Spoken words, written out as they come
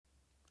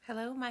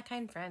Hello, my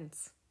kind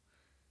friends.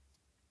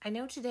 I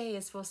know today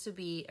is supposed to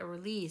be a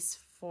release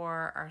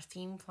for our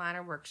theme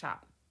planner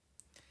workshop.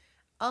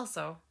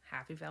 Also,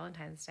 happy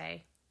Valentine's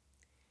Day.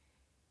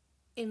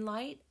 In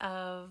light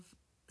of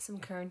some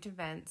current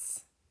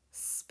events,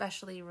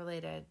 especially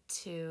related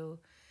to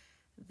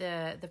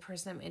the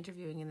person I'm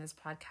interviewing in this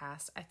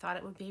podcast, I thought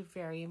it would be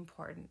very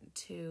important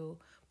to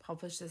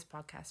publish this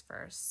podcast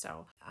first.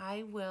 So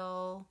I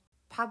will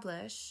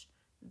publish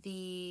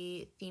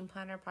the theme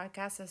planner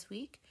podcast this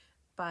week,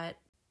 but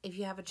if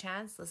you have a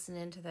chance, listen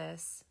into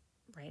this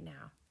right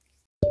now.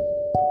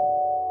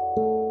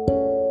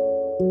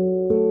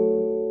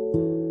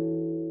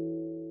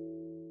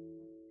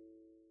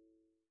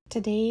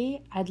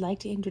 Today, I'd like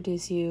to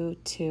introduce you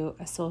to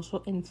a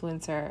social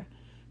influencer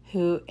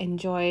who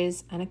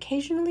enjoys and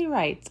occasionally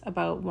writes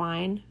about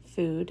wine,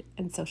 food,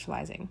 and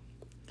socializing.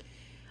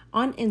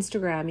 On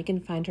Instagram, you can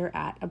find her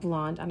at A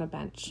Blonde on a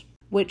Bench,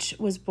 which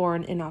was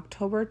born in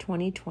October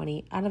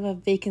 2020 out of a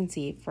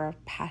vacancy for a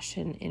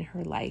passion in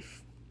her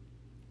life.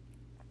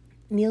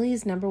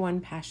 Neely's number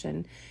one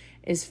passion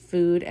is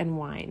food and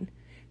wine.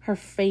 Her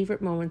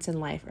favorite moments in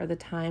life are the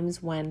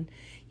times when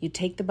you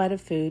take the bite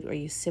of food or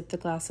you sip the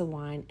glass of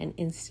wine and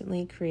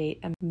instantly create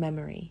a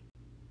memory.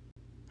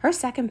 Her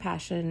second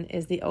passion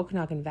is the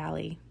Okanagan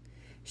Valley.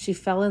 She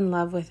fell in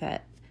love with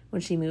it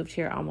when she moved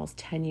here almost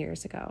 10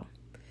 years ago.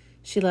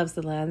 She loves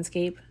the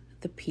landscape,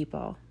 the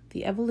people,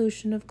 the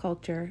evolution of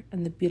culture,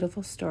 and the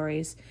beautiful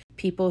stories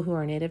people who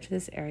are native to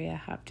this area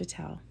have to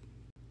tell.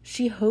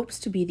 She hopes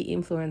to be the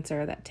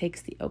influencer that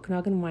takes the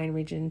Okanagan wine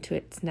region to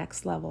its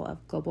next level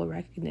of global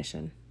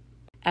recognition.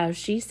 As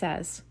she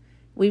says,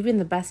 we've been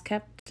the best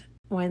kept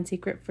wine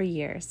secret for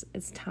years.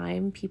 It's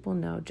time people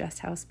know just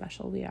how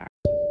special we are.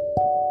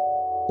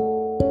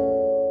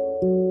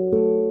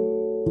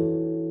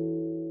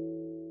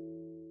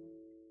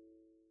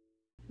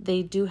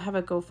 They do have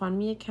a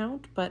GoFundMe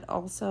account, but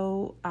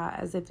also,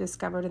 as they've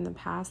discovered in the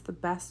past, the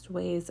best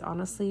ways,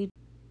 honestly.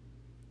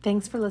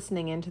 Thanks for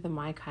listening into the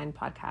My Kind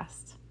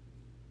podcast.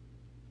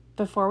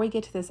 Before we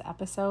get to this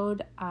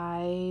episode,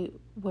 I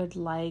would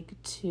like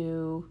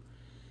to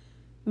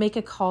make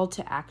a call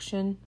to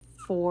action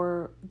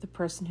for the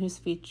person who's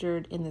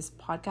featured in this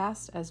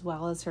podcast, as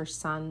well as her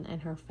son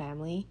and her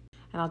family.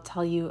 And I'll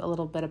tell you a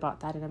little bit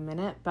about that in a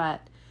minute,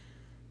 but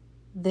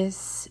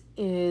this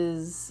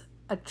is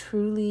a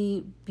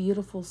truly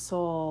beautiful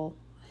soul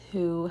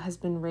who has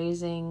been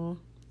raising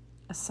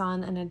a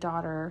son and a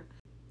daughter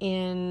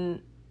in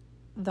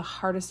the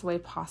hardest way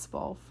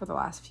possible for the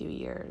last few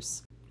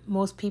years.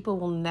 Most people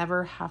will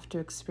never have to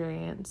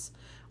experience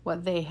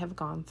what they have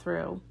gone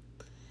through.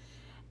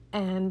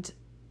 And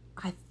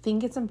I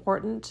think it's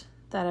important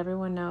that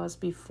everyone knows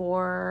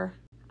before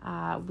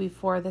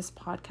this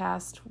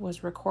podcast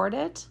was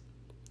recorded,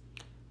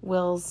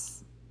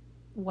 Wills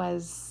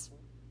was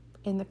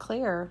in the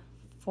clear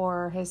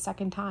for his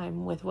second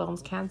time with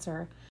Wilms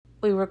cancer.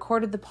 We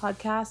recorded the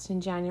podcast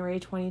in January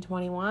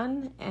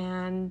 2021,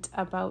 and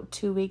about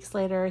 2 weeks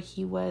later,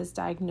 he was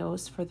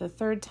diagnosed for the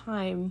third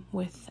time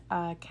with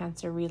a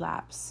cancer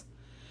relapse.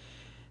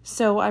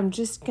 So I'm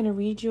just going to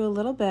read you a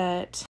little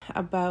bit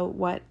about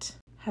what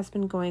has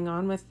been going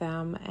on with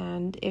them,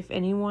 and if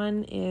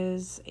anyone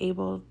is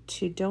able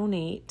to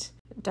donate,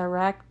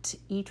 direct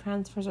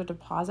e-transfers or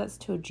deposits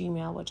to a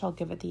Gmail, which I'll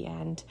give at the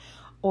end,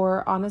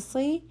 or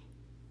honestly,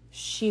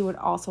 she would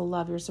also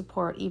love your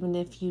support, even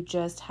if you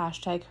just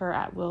hashtag her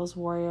at Wills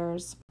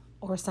Warriors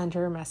or send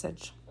her a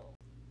message.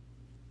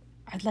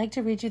 I'd like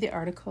to read you the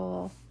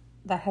article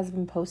that has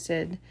been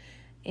posted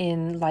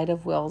in light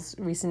of Will's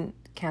recent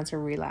cancer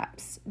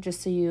relapse,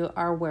 just so you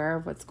are aware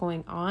of what's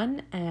going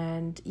on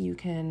and you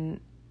can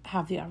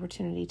have the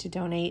opportunity to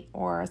donate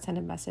or send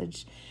a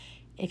message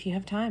if you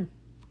have time.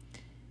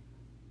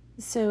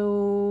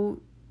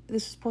 So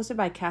this was posted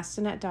by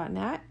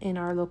castanet.net in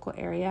our local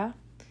area.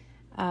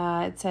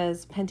 It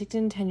says,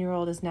 Penticton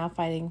 10-year-old is now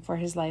fighting for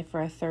his life for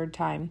a third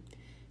time.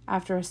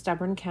 After a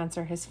stubborn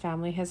cancer his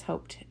family has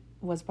hoped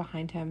was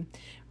behind him,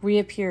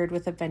 reappeared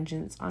with a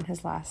vengeance on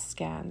his last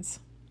scans.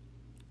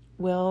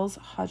 Wills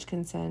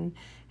Hodgkinson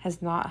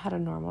has not had a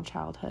normal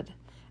childhood.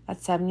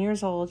 At 7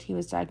 years old, he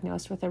was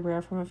diagnosed with a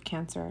rare form of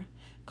cancer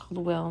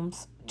called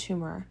Wilms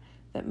tumor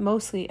that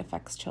mostly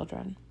affects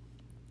children.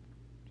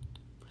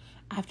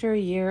 After a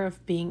year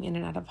of being in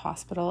and out of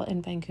hospital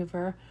in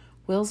Vancouver,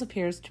 Wills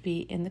appears to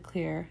be in the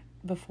clear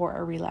before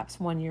a relapse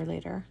 1 year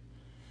later.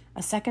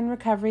 A second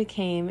recovery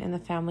came and the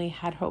family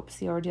had hopes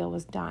the ordeal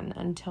was done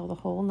until the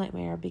whole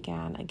nightmare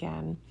began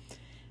again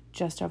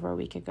just over a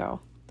week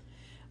ago,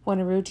 when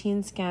a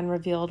routine scan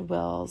revealed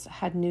Wills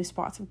had new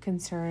spots of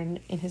concern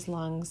in his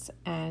lungs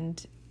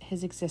and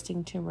his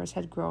existing tumors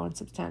had grown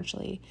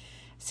substantially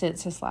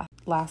since his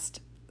last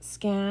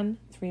scan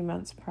 3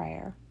 months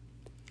prior.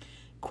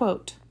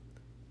 Quote,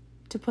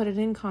 to put it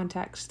in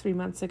context, 3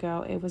 months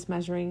ago, it was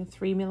measuring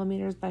 3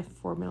 millimeters by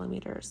 4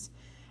 millimeters,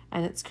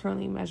 and it's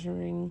currently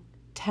measuring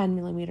 10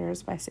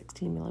 millimeters by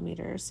 16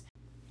 millimeters.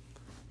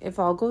 If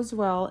all goes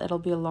well, it'll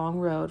be a long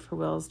road for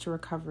Wills to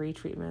recovery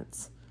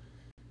treatments.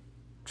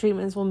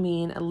 Treatments will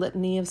mean a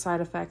litany of side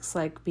effects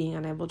like being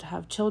unable to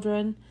have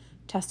children,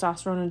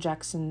 testosterone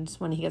injections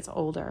when he gets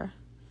older.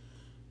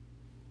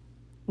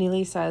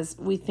 Neely says,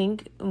 "We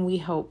think and we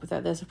hope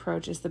that this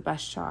approach is the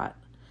best shot,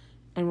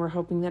 and we're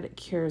hoping that it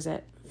cures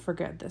it for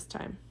good this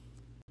time."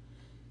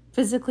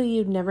 Physically,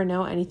 you'd never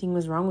know anything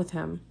was wrong with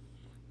him.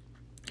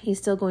 He's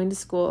still going to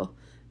school,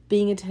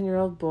 being a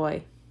 10-year-old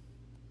boy.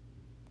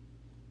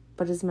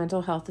 But his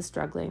mental health is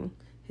struggling.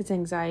 His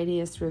anxiety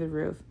is through the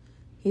roof.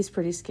 He's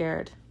pretty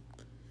scared.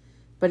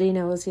 But he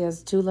knows he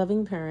has 2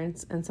 loving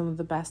parents and some of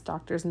the best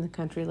doctors in the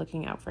country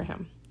looking out for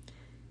him.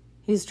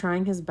 He's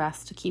trying his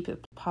best to keep a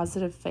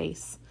positive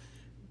face,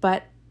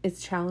 but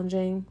it's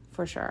challenging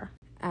for sure.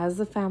 As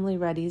the family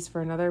readies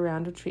for another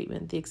round of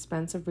treatment, the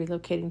expense of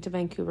relocating to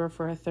Vancouver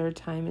for a 3rd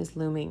time is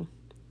looming.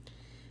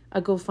 A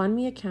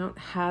GoFundMe account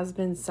has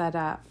been set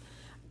up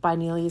by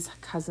Neely's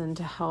cousin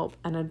to help,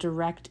 and a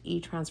direct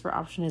e-transfer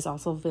option is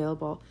also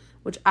available,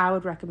 which I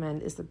would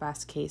recommend is the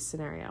best case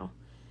scenario.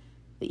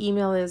 The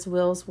email is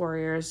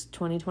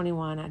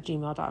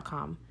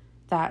willswarriors2021@gmail.com.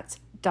 That's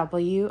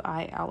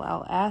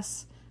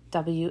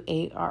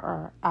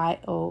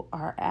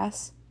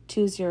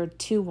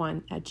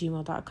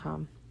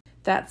WILLSWARRIORS2021@gmail.com.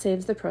 That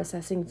saves the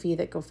processing fee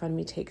that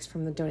GoFundMe takes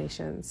from the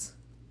donations.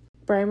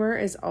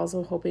 Brymer is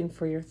also hoping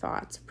for your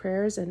thoughts,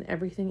 prayers, and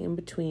everything in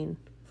between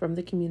from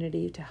the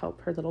community to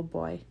help her little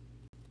boy.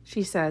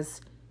 She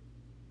says,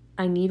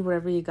 "I need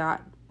whatever you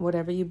got,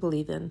 whatever you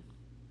believe in.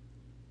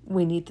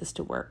 We need this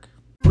to work."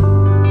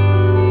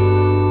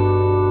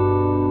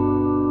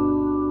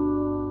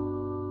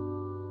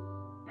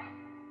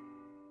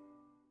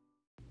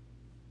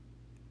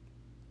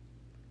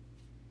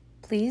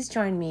 Please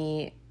join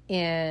me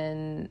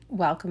in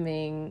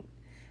welcoming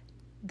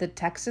the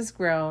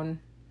Texas-grown,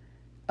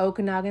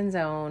 Okanagan's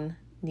own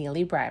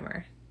Neely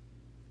Brymer.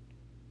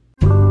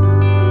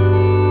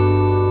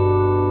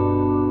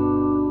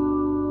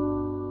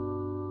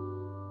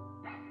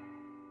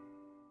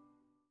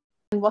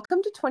 And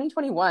welcome to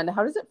 2021.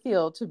 How does it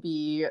feel to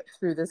be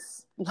through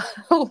this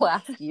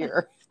last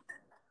year?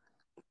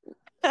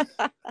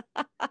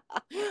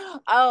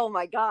 Oh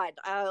my God.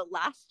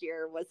 Last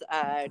year was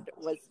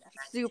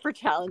super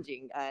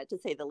challenging, to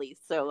say the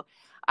least. So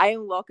I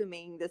am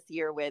welcoming this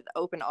year with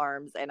open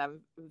arms, and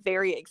I'm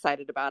very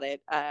excited about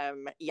it.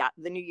 The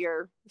new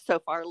year so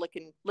far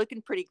looking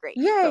pretty great.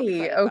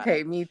 Yay. So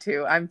okay, me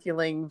too. I'm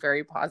feeling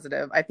very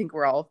positive. I think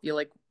we all feel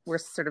like we're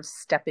sort of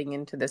stepping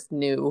into this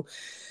new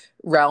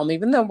realm,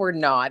 even though we're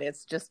not.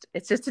 It's just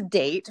a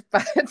date,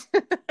 but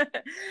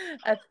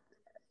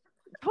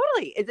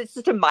totally. It's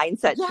just a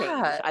mindset change,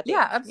 I think.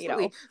 Yeah,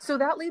 absolutely. So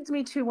that leads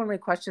me to one of my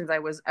questions. I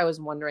was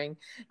wondering,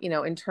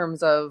 in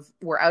terms of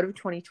we're out of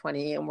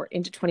 2020 and we're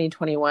into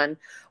 2021,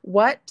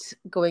 what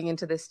going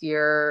into this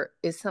year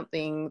is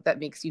something that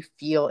makes you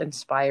feel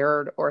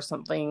inspired, or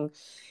something,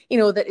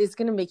 that is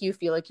going to make you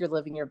feel like you're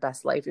living your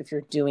best life if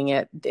you're doing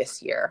it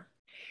this year?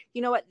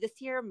 You know what?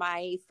 This year,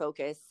 my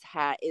focus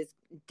is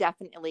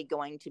definitely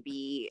going to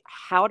be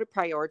how to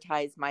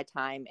prioritize my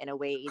time in a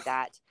way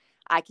that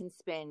I can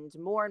spend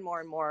more and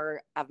more and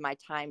more of my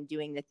time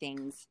doing the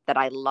things that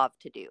I love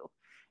to do,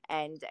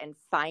 and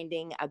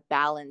finding a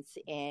balance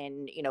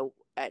in,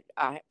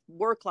 a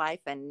work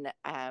life and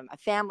a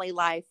family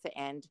life.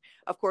 And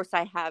of course,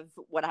 I have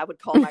what I would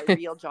call my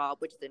real job,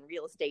 which is in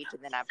real estate.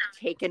 And then I've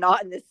taken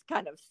on this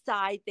kind of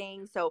side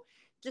thing. So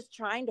just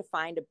trying to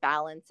find a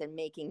balance and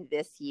making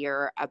this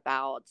year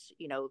about,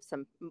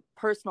 some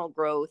personal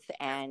growth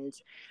and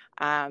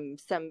some,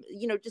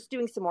 just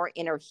doing some more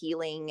inner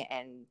healing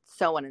and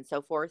so on and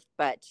so forth,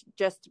 but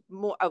just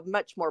a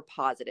much more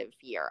positive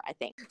year, I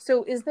think.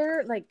 So is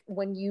there, like,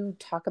 when you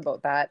talk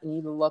about that and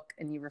you look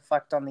and you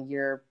reflect on the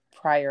year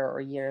prior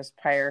or years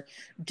prior,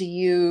 do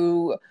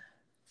you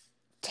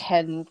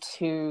tend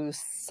to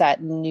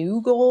set new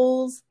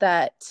goals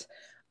that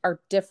are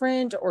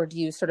different, or do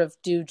you sort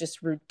of do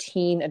just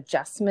routine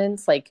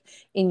adjustments, like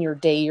in your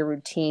day, your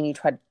routine, you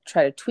try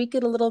to tweak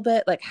it a little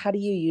bit? Like, how do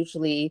you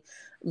usually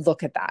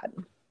look at that?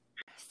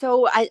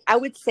 So I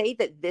would say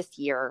that this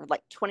year,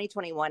 like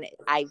 2021,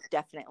 I've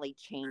definitely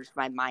changed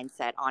my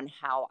mindset on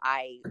how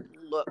I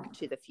look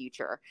to the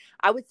future.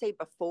 I would say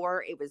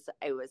before it was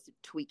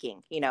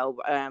tweaking,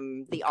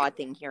 the odd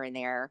thing here and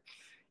there,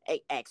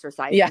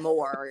 exercise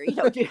more,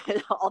 do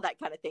all that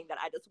kind of thing that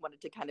I just wanted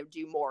to kind of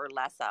do more or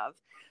less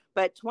of.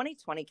 But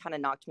 2020 kind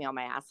of knocked me on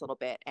my ass a little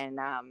bit. And,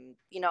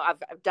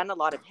 I've done a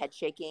lot of head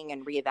shaking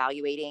and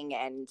reevaluating.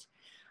 And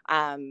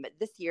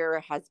this year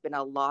has been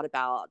a lot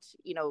about,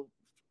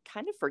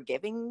 kind of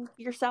forgiving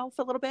yourself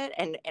a little bit,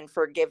 and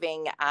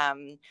forgiving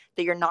that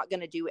you're not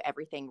going to do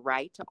everything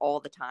right all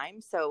the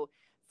time. So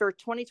for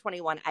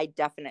 2021, I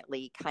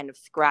definitely kind of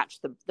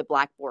scratched the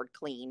blackboard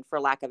clean, for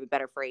lack of a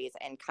better phrase,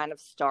 and kind of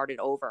started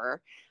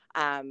over.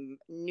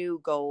 New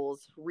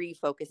goals,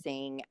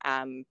 refocusing,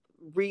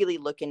 really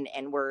looking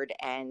inward.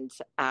 And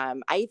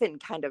I even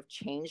kind of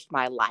changed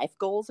my life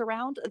goals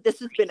around. This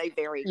has been a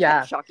very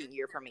kind of shocking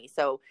year for me.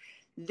 So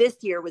this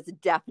year was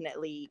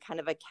definitely kind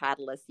of a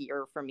catalyst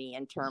year for me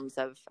in terms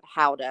of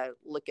how to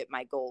look at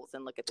my goals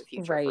and look at the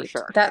future. Right. For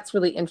sure. That's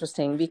really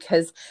interesting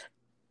because,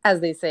 as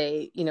they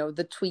say,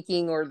 the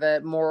tweaking or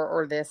the more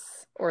or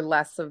this or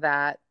less of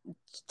that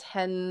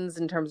tends,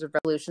 in terms of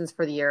resolutions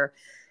for the year,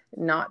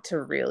 not to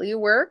really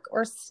work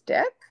or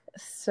stick.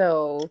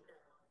 So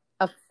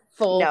a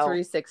full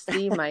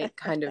 360 might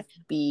kind of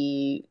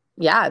be,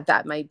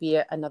 that might be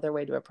another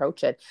way to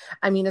approach it.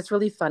 I mean, it's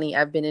really funny.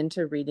 I've been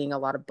into reading a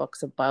lot of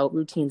books about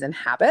routines and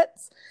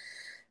habits.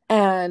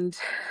 And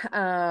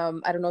I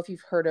don't know if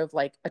you've heard of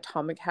like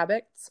Atomic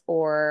Habits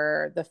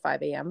or the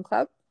 5 a.m.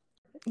 Club.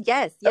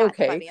 Yes. Yeah.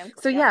 Okay.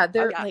 So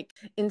they're like,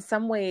 in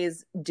some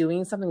ways,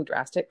 doing something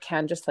drastic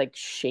can just like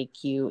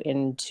shake you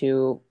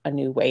into a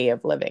new way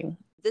of living.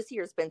 This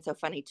year's been so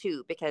funny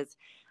too, because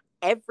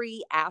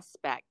every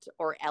aspect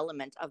or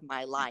element of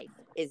my life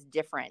is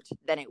different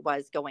than it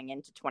was going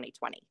into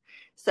 2020.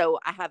 So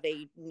I have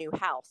a new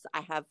house,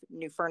 I have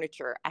new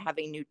furniture, I have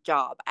a new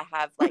job, I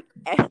have like,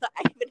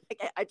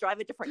 I drive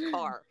a different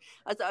car.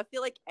 So I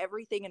feel like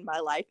everything in my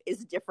life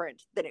is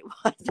different than it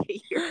was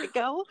a year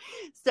ago.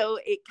 So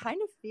it kind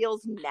of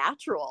feels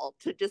natural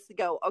to just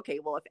go, okay,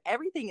 well, if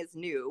everything is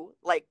new,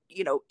 like,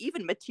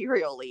 even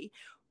materially,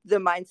 the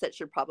mindset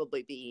should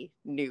probably be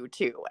new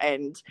too.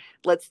 And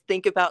let's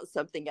think about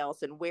something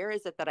else. And where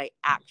is it that I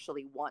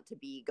actually want to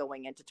be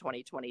going into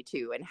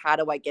 2022? And how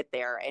do I get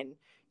there? And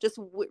just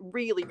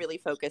really, really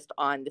focused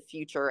on the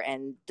future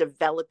and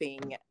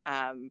developing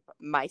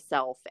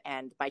myself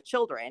and my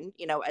children,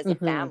 as a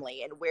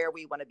family, and where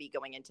we want to be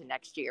going into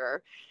next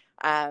year.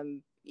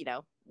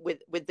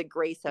 With the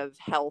grace of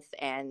health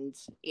and,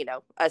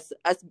 us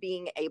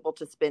being able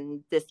to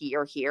spend this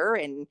year here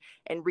and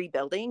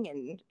rebuilding.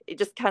 And it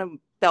just kind of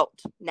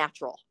felt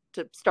natural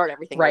to start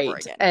everything over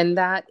again. And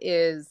that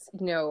is,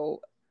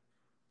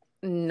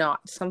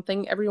 not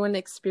something everyone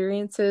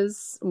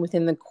experiences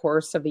within the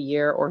course of a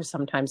year or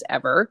sometimes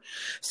ever.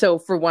 So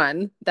for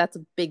one, that's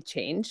a big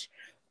change.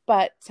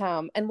 But,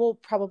 and we'll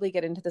probably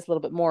get into this a little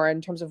bit more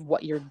in terms of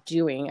what you're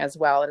doing as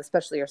well, and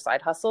especially your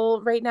side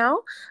hustle right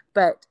now.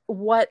 But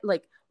what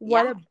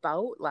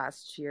about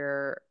last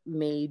year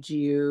made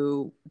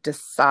you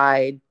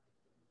decide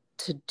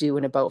to do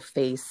an about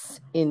face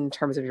in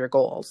terms of your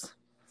goals?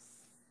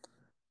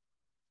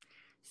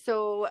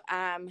 So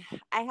I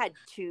had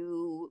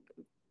two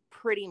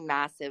pretty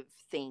massive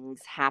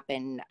things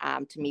happen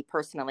to me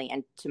personally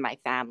and to my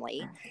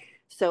family.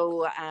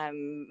 So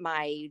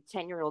my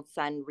 10-year-old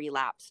son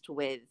relapsed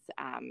with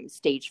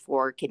stage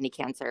 4 kidney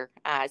cancer.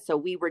 So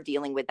we were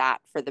dealing with that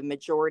for the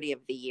majority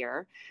of the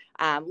year,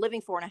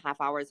 living 4.5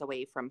 hours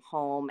away from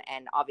home,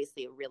 and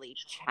obviously a really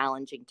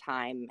challenging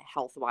time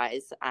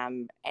health-wise,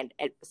 and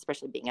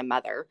especially being a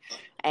mother.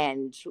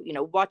 And,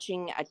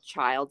 watching a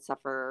child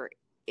suffer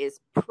is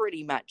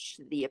pretty much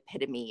the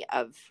epitome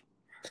of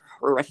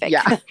horrific,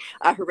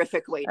 a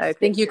horrific way to I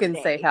think you can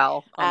say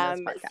hell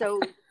on this podcast.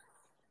 So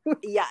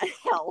yeah,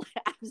 hell,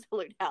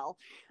 absolute hell.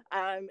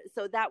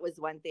 So that was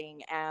one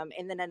thing.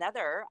 And then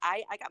another,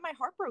 I got my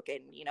heart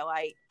broken.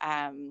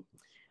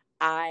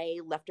 I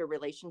left a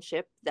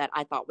relationship that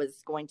I thought I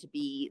was going to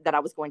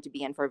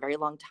be in for a very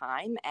long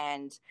time.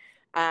 And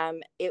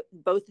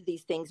both of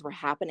these things were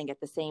happening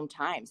at the same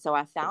time. So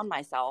I found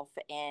myself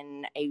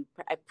in a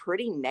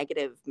pretty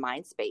negative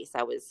mind space.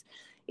 It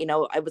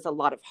was a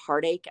lot of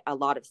heartache, a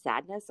lot of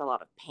sadness, a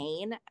lot of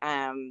pain,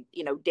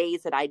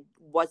 days that I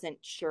wasn't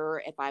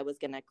sure if I was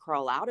going to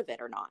crawl out of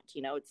it or not.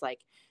 It's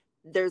like,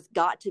 there's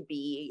got to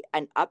be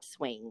an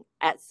upswing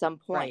at some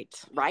point,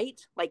 right?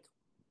 Like,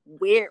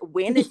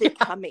 when is it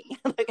coming?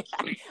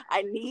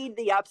 I need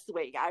the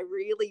upswing. I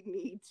really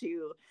need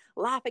to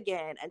laugh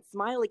again and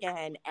smile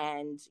again.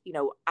 And,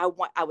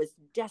 I was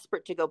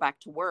desperate to go back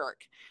to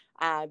work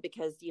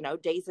because,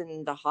 days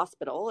in the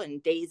hospital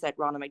and days at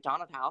Ronald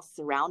McDonald House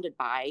surrounded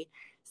by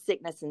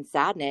sickness and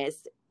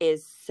sadness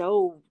is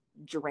so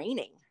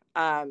draining.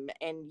 And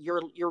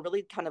you're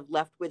really kind of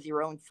left with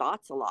your own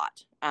thoughts a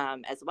lot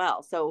as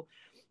well. So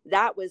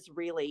that was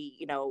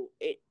really,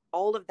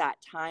 all of that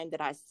time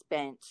that I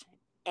spent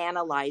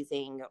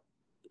analyzing,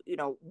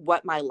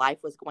 what my life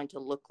was going to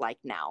look like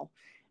now.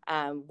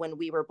 When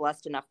we were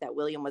blessed enough that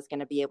William was going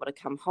to be able to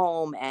come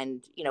home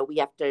and, we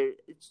have to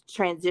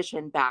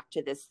transition back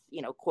to this,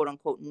 quote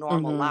unquote,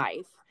 normal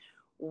life.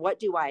 What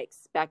do I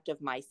expect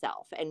of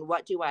myself? And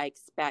what do I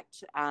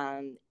expect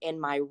in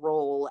my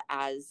role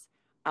as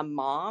a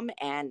mom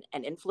and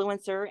an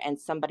influencer and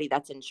somebody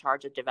that's in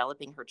charge of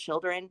developing her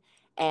children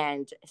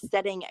and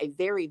setting a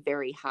very,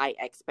 very high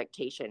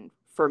expectation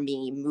for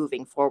me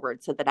moving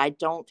forward so that I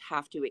don't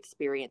have to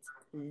experience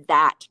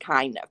that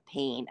kind of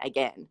pain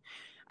again.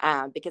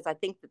 Because I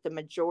think that the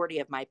majority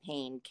of my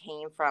pain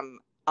came from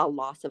a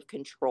loss of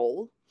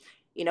control.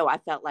 I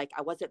felt like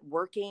I wasn't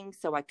working,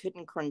 so I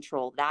couldn't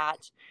control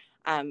that.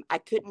 I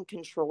couldn't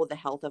control the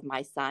health of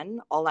my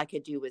son. All I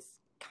could do was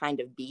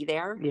kind of be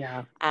there.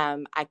 Yeah.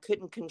 I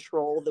couldn't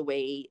control the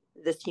way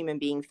this human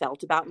being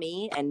felt about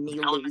me and me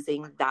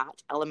losing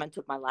that element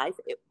of my life.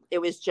 It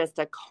was just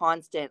a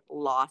constant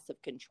loss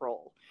of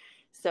control.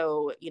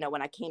 So,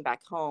 when I came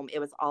back home, it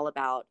was all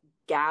about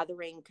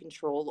gathering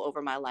control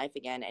over my life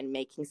again and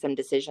making some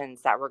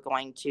decisions that were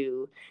going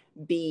to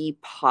be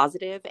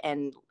positive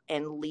and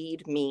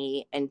lead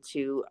me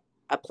into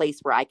a place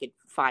where I could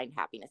find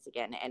happiness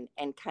again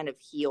and kind of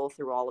heal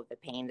through all of the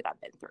pain that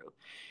I've been through.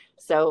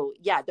 So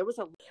yeah, there was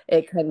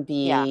It can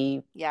yeah,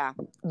 be, yeah,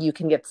 you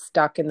can get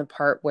stuck in the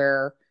part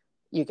where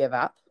you give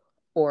up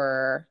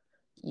or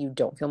you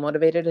don't feel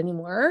motivated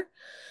anymore.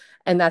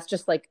 And that's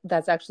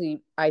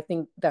actually, I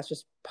think that's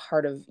just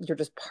you're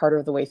just part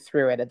of the way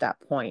through it at that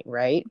point,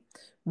 right?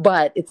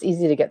 But it's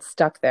easy to get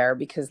stuck there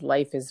because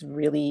life is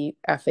really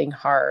effing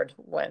hard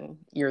when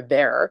you're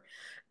there,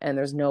 and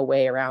there's no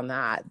way around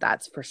that.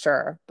 That's for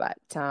sure. But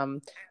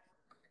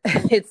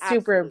it's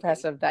super absolutely.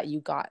 impressive that you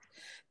got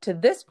to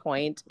this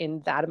point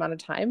in that amount of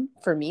time.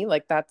 For me,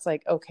 like, that's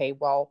like, okay,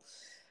 well,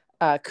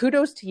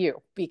 kudos to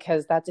you,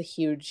 because that's a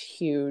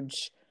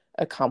huge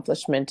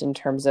accomplishment in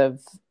terms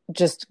of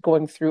just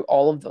going through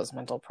all of those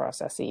mental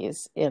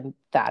processes in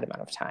that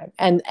amount of time,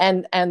 and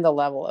the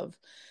level of,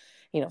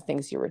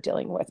 things you were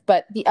dealing with.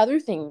 But the other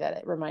thing that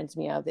it reminds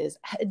me of is,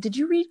 did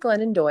you read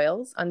Glennon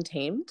Doyle's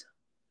Untamed?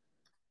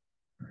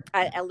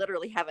 I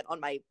literally have it on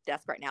my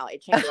desk right now.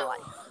 It changed my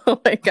life. Oh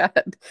my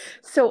God.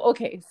 So,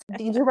 okay. So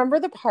do you remember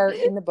the part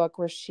in the book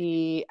where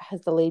she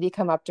has the lady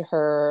come up to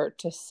her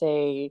to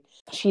say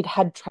she'd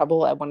had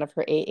trouble at one of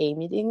her AA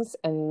meetings,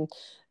 and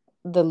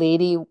the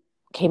lady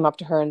came up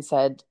to her and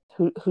said,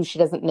 who she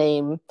doesn't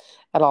name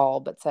at all,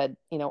 but said,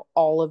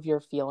 all of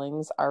your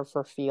feelings are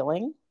for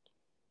feeling.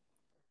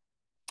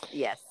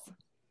 Yes.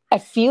 I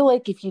feel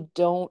like if you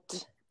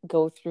don't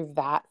go through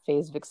that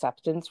phase of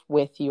acceptance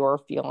with your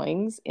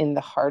feelings in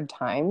the hard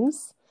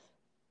times,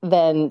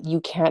 then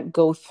you can't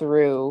go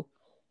through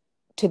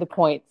to the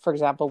point, for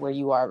example, where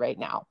you are right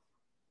now.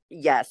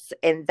 Yes.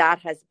 And that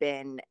has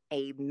been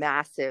a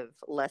massive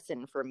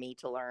lesson for me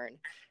to learn.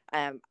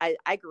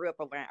 I grew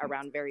up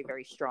around very,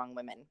 very strong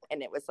women.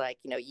 And it was like,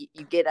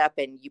 you get up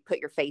and you put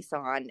your face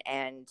on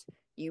and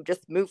you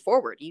just move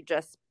forward. You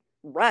just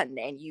run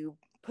and you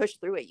push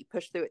through it. You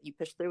push through it. You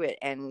push through it.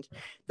 And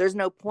there's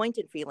no point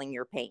in feeling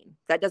your pain.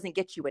 That doesn't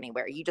get you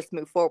anywhere. You just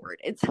move forward.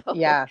 And so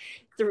Yeah.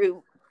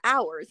 through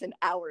hours and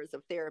hours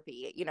of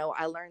therapy,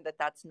 I learned that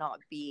that's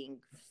not being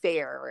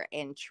fair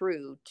and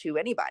true to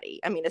anybody.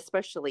 I mean,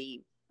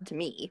 especially to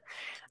me.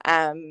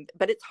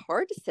 But it's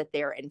hard to sit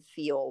there and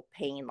feel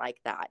pain like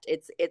that.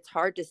 It's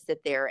hard to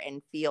sit there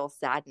and feel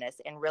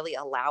sadness and really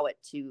allow it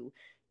to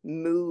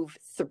move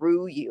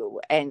through you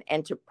and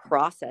to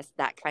process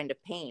that kind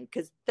of pain.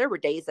 Because there were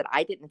days that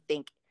I didn't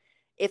think,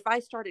 if I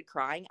started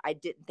crying, I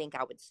didn't think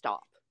I would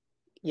stop.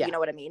 Yeah. You know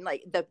what I mean?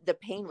 Like the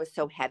pain was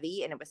so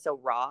heavy and it was so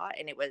raw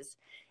and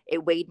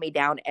it weighed me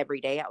down every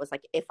day. I was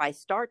like, if I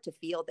start to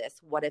feel this,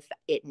 what if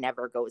it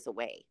never goes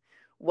away?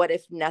 What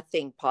if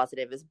nothing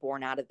positive is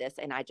born out of this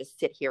and I just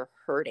sit here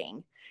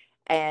hurting?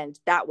 And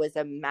that was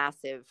a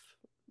massive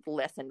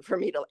lesson for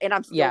me and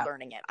I'm still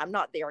learning it. I'm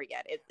not there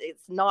yet.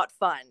 It's not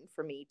fun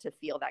for me to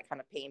feel that kind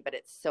of pain, but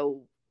it's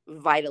so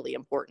vitally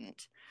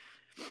important.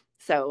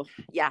 So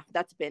yeah,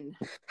 that's been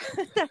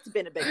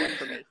a big one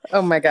for me.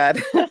 Oh my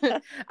God.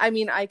 I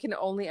mean, I can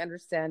only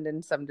understand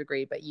in some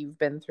degree, but you've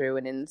been through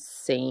an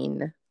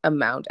insane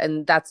amount.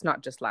 And that's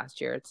not just last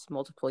year, it's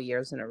multiple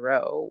years in a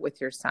row with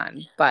your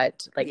son.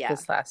 But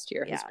this last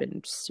year has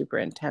been super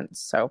intense.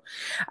 So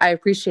I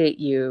appreciate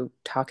you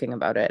talking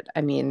about it.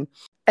 I mean,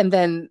 and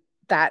then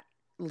that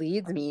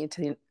leads me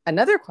to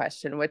another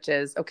question, which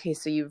is, okay,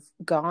 so you've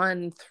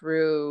gone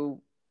through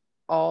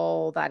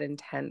all that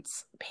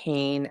intense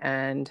pain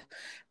and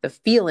the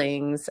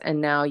feelings,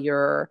 and now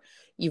you've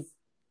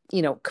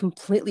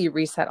completely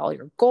reset all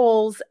your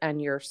goals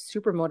and you're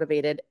super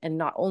motivated, and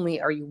not only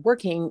are you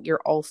working,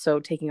 you're also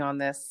taking on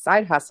this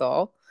side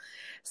hustle.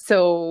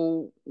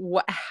 So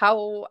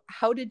how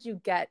did you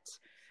get,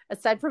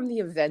 aside from the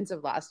events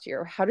of last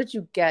year, how did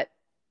you get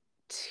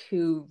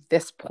to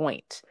this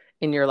point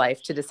in your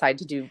life to decide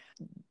to do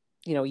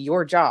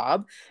your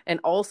job and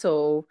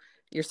also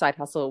your side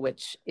hustle,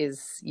 which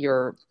is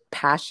your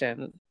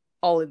passion,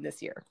 all in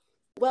this year?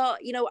 Well,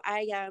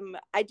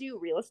 I do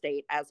real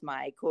estate as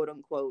my quote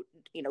unquote,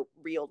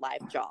 real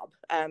life job.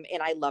 And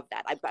I love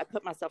that. I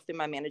put myself through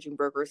my managing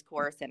brokers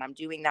course and I'm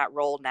doing that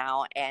role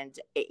now and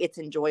it's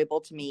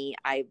enjoyable to me.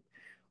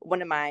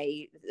 One of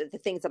the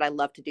things that I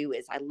love to do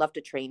is I love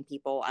to train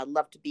people. I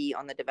love to be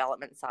on the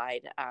development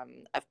side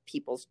of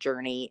people's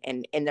journey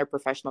and in their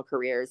professional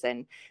careers.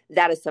 And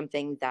that is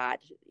something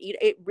that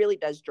it really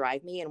does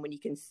drive me. And when you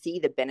can see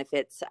the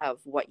benefits of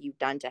what you've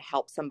done to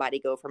help somebody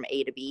go from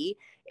A to B,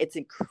 it's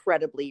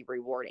incredibly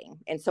rewarding.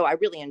 And so I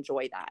really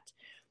enjoy that.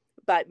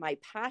 But my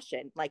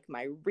passion, like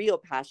my real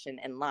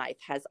passion in life,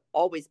 has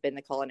always been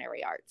the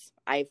culinary arts.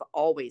 I've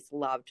always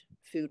loved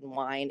food and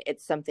wine.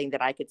 It's something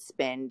that I could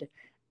spend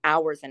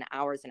hours and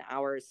hours and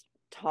hours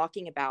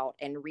talking about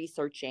and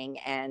researching,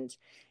 and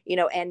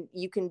and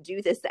you can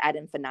do this ad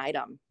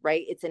infinitum,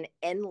 right? It's an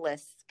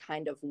endless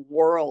kind of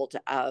world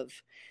of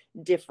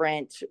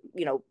different,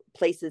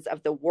 places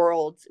of the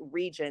world,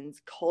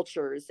 regions,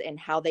 cultures, and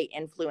how they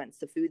influence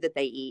the food that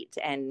they eat.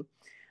 And,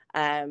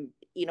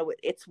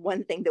 it's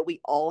one thing that we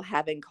all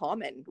have in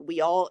common.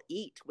 We all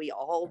eat, we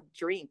all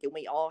drink, and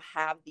we all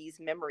have these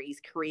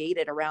memories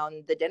created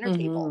around the dinner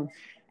table.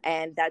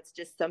 And that's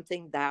just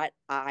something that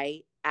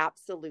I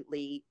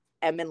absolutely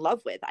am in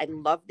love with. I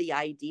love the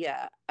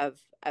idea of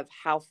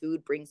how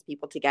food brings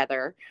people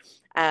together.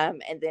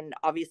 And then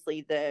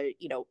obviously the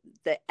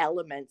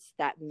elements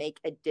that make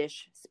a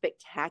dish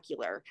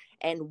spectacular.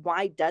 And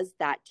why does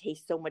that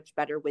taste so much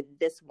better with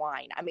this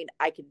wine? I mean,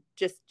 I could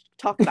just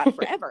talk about it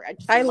forever.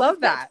 I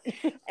love that.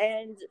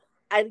 And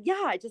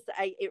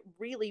it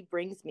really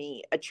brings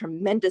me a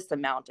tremendous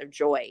amount of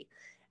joy.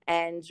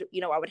 And,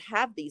 I would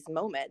have these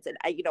moments, and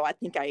I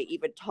think I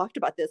even talked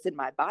about this in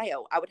my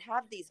bio. I would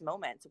have these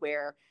moments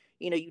where,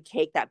 you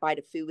take that bite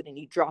of food and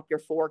you drop your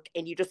fork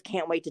and you just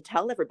can't wait to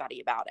tell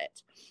everybody about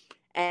it.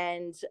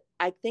 And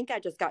I think I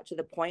just got to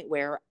the point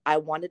where I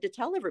wanted to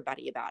tell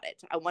everybody about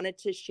it. I wanted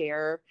to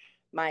share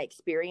my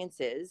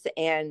experiences.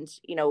 And,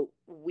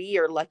 we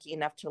are lucky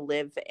enough to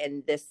live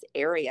in this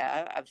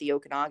area of the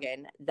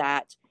Okanagan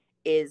that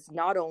is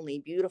not only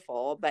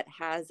beautiful, but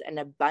has an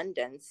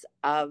abundance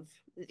of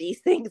these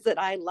things that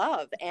I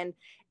love. And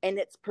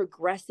it's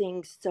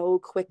progressing so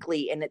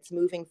quickly, and it's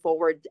moving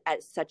forward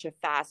at such a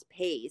fast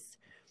pace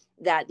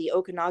that the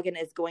Okanagan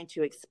is going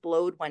to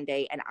explode one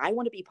day, and I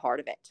want to be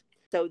part of it.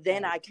 So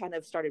then I kind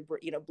of started,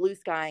 blue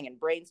skying and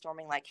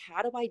brainstorming, like,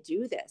 how do I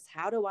do this?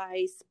 How do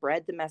I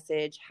spread the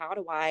message? How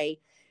do I,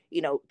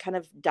 kind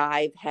of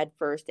dive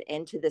headfirst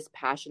into this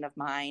passion of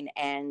mine?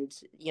 And,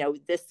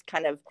 this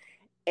kind of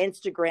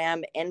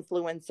Instagram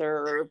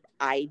influencer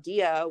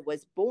idea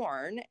was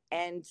born,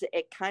 and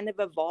it kind of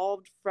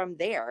evolved from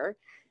there.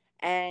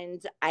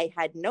 And I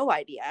had no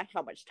idea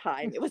how much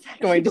time it was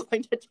actually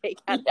going to take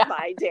out of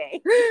my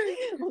day,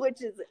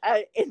 which is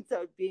ends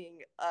up being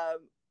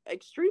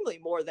extremely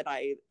more than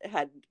I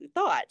had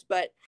thought.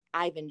 But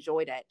I've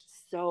enjoyed it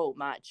so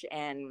much,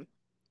 and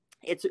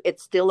it's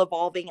still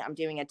evolving. I'm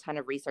doing a ton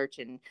of research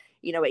and,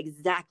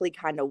 exactly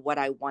kind of what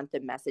I want the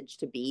message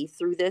to be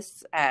through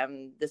this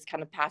this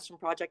kind of passion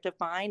project of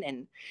mine.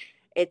 And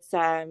it's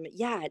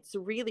it's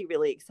really,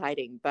 really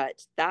exciting.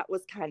 But that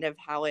was kind of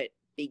how it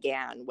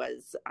began.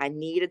 Was I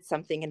needed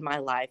something in my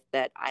life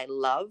that I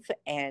love,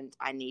 and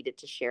I needed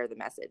to share the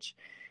message.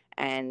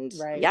 And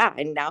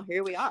and now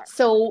here we are.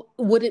 So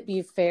would it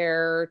be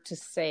fair to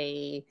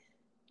say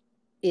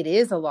it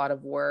is a lot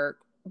of work,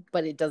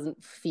 but it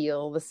doesn't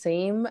feel the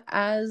same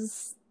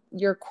as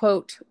your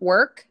quote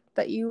work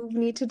that you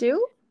need to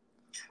do?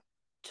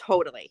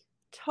 Totally.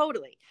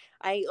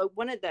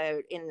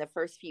 In the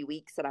first few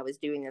weeks that I was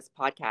doing this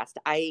podcast,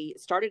 I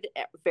started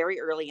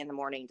very early in the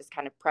morning, just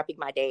kind of prepping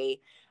my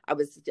day. I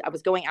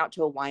was going out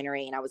to a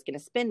winery, and I was going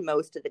to spend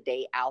most of the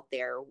day out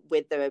there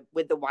with the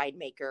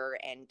winemaker,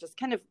 and just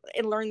kind of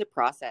and learn the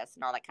process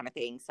and all that kind of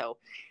thing. So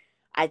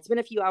I'd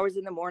spend a few hours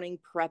in the morning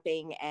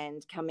prepping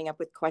and coming up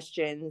with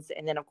questions.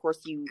 And then, of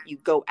course, you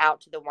go out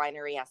to the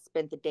winery. I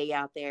spent the day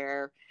out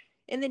there.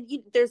 And then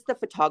there's the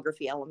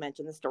photography element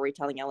and the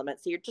storytelling element.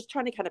 So you're just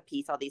trying to kind of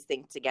piece all these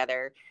things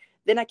together.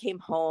 Then I came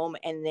home,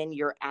 and then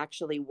you're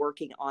actually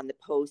working on the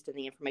post and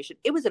the information.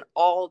 It was an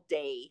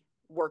all-day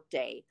work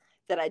day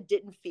that I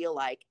didn't feel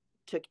like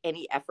took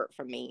any effort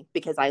from me,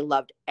 because I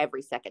loved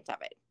every second of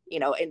it.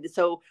 And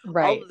so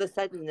all of a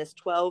sudden this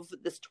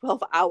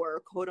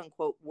 12-hour quote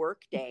unquote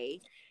work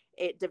day,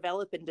 it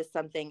developed into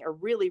something, a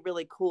really,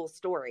 really cool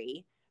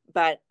story,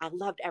 but I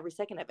loved every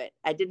second of it.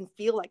 I didn't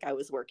feel like I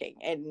was working,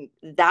 and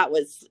that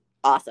was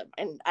awesome.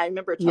 And I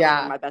remember telling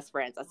one of my best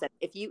friends, I said,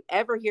 if you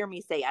ever hear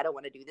me say, I don't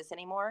want to do this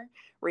anymore,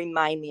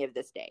 remind me of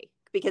this day,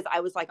 because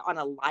I was like on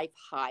a life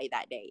high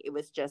that day. It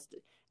was just,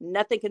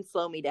 nothing can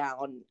slow me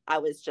down. I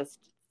was just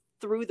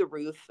through the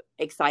roof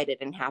excited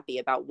and happy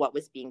about what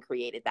was being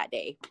created that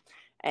day.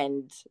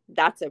 And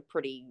that's a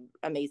pretty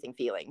amazing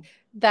feeling.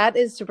 That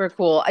is super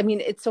cool. I mean,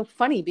 it's so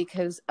funny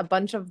because a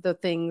bunch of the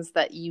things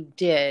that you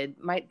did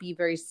might be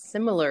very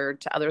similar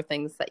to other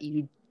things that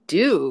you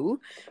do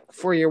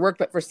for your work,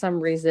 but for some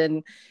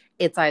reason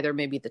it's either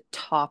maybe the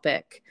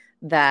topic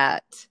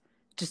that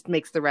just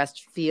makes the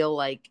rest feel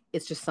like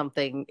it's just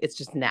something, it's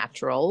just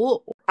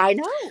natural. I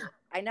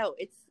know.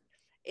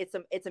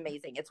 It's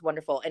amazing. It's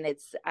wonderful. And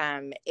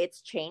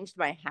it's changed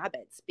my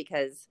habits,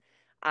 because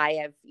I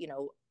have,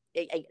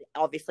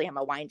 obviously I'm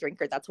a wine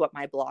drinker. That's what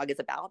my blog is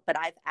about. But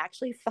I've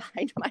actually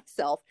find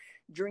myself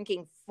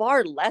drinking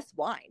far less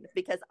wine,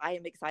 because I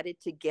am excited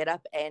to get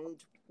up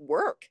and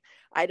work.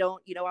 I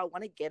don't, I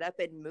want to get up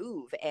and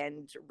move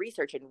and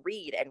research and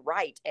read and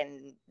write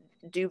and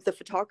do the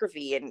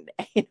photography and,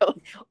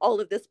 all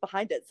of this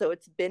behind it. So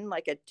it's been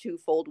like a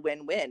twofold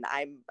win-win.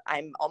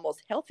 I'm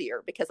almost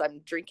healthier because I'm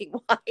drinking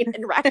wine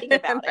and writing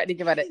about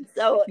it.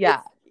 So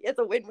yeah. It's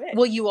a win-win.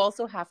 Well, you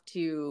also have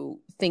to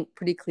think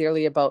pretty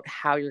clearly about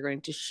how you're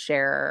going to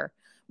share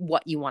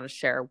what you want to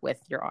share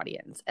with your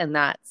audience. And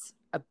that's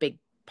a big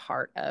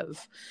part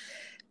of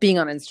being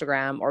on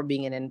Instagram or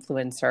being an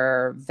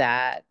influencer,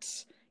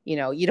 that,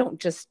 you don't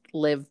just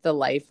live the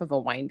life of a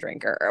wine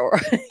drinker, or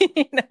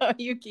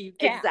you can't.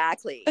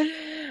 Exactly.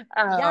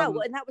 Yeah,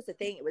 well, and that was the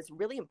thing. It was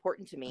really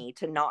important to me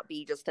to not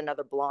be just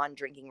another blonde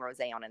drinking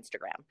rosé on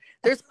Instagram.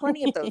 There's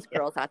plenty of those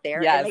girls out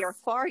there, and they are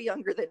far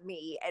younger than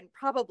me and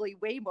probably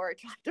way more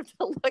attractive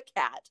to look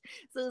at.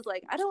 So it's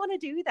like, I don't want to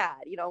do that.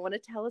 I want to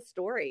tell a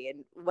story,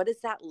 and what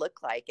does that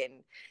look like?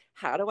 And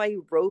how do I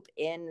rope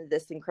in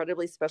this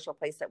incredibly special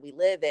place that we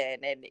live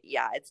in? And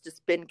yeah, it's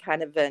just been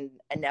kind of an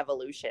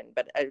evolution,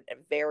 but a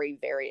very,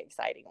 very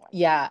exciting one.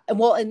 Yeah.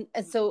 Well, and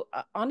so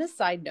on a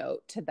side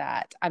note to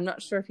that, I'm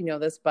not sure if you know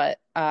this, but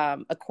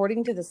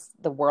according to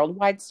the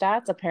worldwide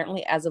stats,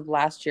 apparently as of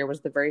last year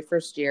was the very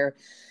first year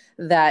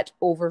that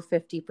over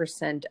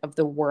 50% of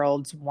the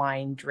world's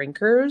wine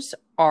drinkers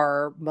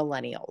are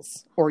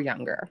millennials or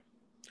younger.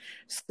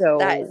 So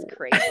that is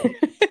crazy.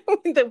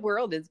 The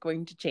world is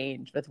going to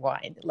change with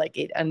wine, like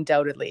it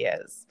undoubtedly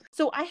is.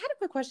 So I had a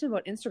quick question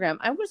about Instagram.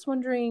 I was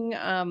wondering,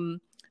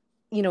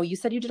 you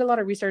said you did a lot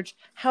of research.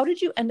 How did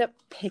you end up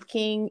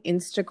picking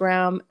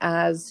Instagram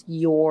as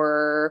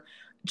your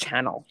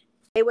channel?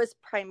 It was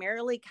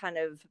primarily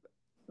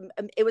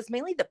it was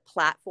mainly the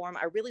platform.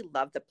 I really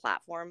love the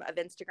platform of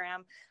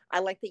Instagram. I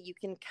like that you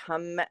can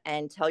come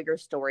and tell your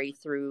story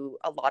through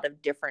a lot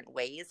of different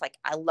ways. Like,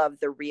 I love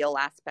the real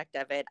aspect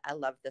of it. I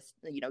love this,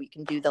 you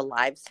can do the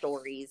live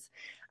stories.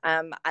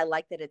 I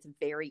like that it's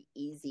very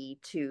easy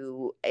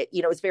to,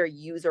 it's very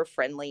user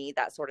friendly,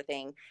 that sort of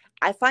thing.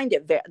 I find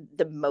it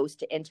the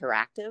most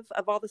interactive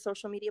of all the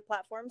social media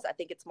platforms. I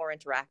think it's more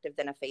interactive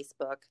than a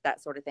Facebook,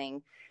 that sort of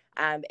thing.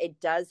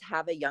 It does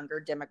have a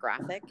younger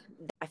demographic.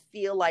 I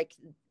feel like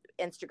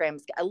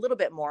Instagram's a little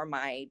bit more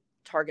my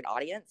target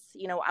audience.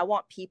 I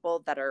want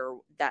people that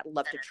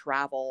love to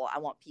travel. I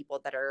want people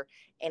that are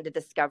into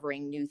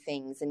discovering new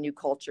things and new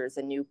cultures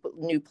and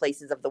new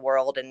places of the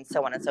world, and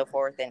so on and so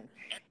forth. And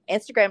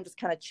Instagram just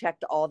kind of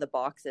checked all the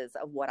boxes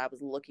of what I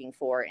was looking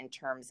for in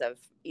terms of,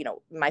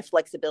 my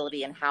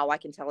flexibility and how I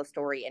can tell a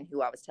story and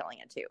who I was telling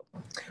it to.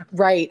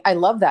 Right. I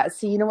love that.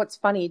 See, what's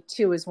funny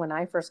too is when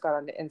I first got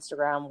onto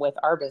Instagram with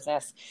our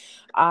business,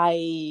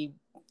 I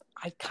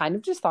kind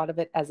of just thought of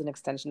it as an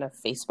extension of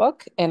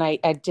Facebook. And I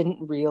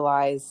didn't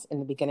realize in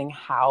the beginning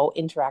how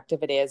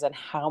interactive it is and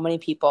how many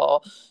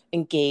people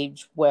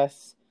engage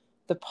with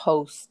the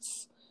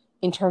posts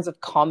in terms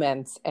of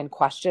comments and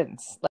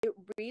questions. It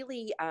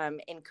really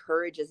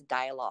encourages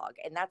dialogue.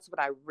 And that's what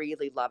I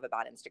really love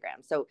about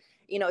Instagram. So,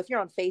 if you're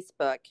on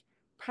Facebook,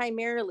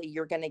 primarily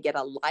you're going to get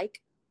a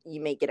like, you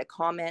may get a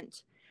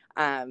comment,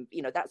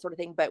 that sort of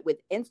thing. But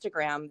with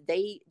Instagram,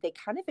 they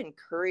kind of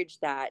encourage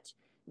that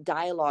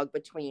dialogue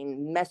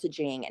between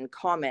messaging and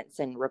comments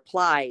and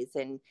replies,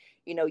 and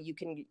you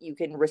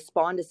can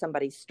respond to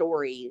somebody's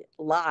story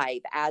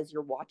live as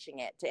you're watching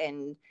it.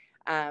 And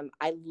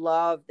I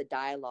love the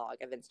dialogue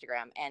of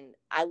Instagram, and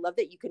I love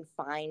that you can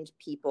find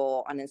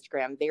people on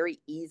Instagram very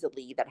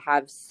easily that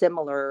have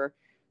similar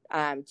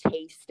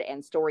taste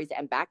and stories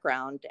and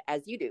background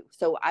as you do.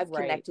 So I've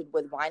connected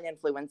with wine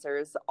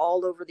influencers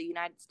all over the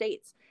United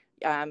States.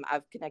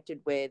 I've connected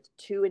with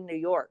 2 in New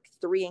York,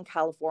 3 in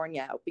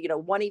California,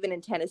 1 even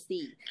in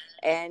Tennessee.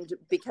 And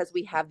because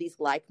we have these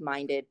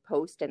like-minded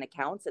posts and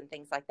accounts and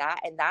things like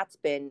that. And that's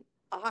been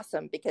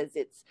awesome because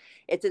it's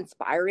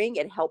inspiring.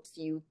 It helps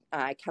you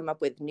come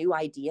up with new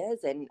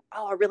ideas, and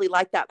I really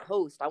like that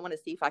post. I want to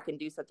see if I can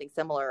do something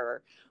similar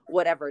or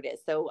whatever it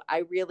is. So I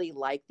really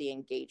like the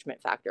engagement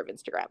factor of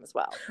Instagram as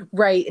well.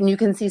 Right. And you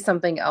can see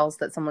something else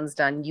that someone's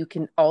done. You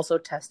can also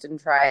test and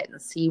try it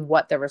and see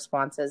what the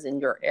response is in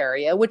your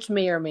area, which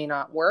may or may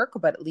not work,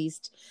 but at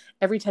least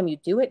every time you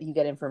do it, you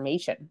get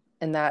information,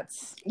 and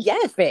that's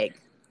big.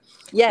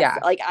 Yes. Yeah.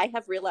 Like, I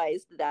have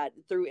realized that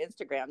through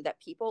Instagram that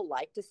people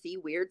like to see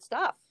weird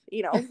stuff,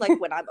 like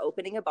when I'm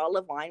opening a bottle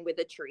of wine with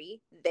a tree,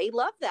 they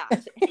love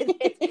that.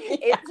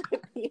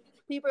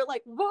 People are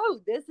like, whoa,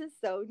 this is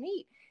so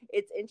neat.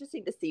 It's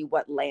interesting to see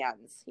what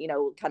lands,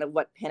 kind of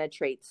what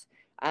penetrates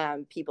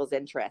people's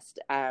interest,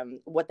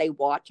 what they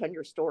watch on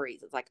your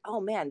stories. It's like,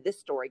 oh man, this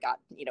story got,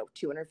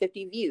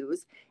 250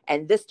 views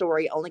and this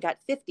story only got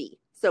 50.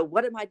 So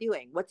what am I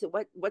doing? What's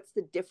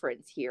the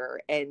difference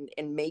here in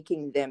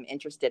making them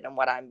interested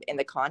in in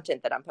the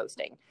content that I'm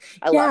posting?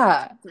 I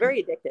love it. It's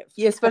very addictive.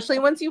 Yeah, especially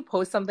once you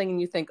post something and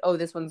you think, oh,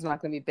 this one's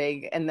not going to be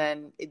big, and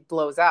then it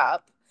blows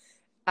up.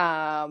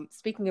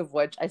 Speaking of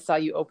which, I saw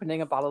you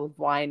opening a bottle of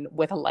wine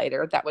with a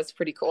lighter. That was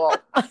pretty cool.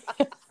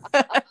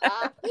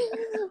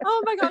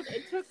 Oh my gosh,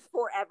 it took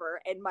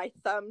forever and my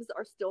thumbs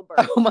are still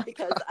burned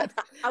because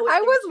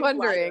I was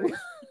wondering.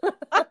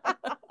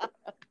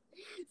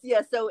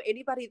 Yeah, so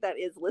anybody that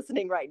is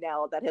listening right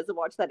now that hasn't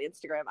watched that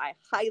Instagram, I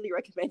highly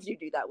recommend you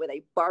do that with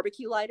a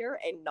barbecue lighter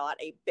and not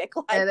a Bic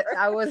lighter. And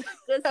I was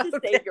just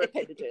to save your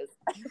appendages.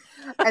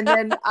 And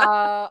then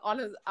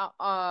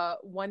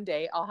one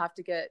day I'll have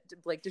to get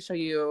Blake to show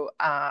you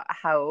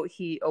how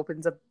he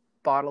opens a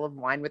bottle of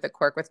wine with a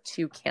cork with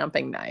 2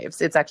 camping knives.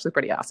 It's actually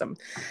pretty awesome.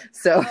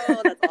 So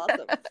that's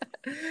awesome.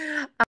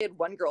 I had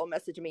one girl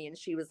message me and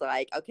she was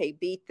like, okay,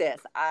 beat this.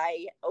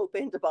 I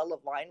opened a bottle of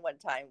wine one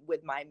time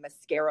with my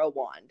mascara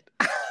wand.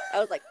 I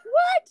was like,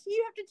 what?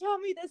 You have to tell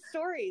me this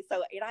story.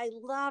 So, and I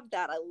love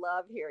that. I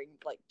love hearing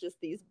like just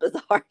these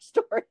bizarre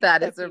stories.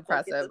 That is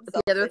impressive.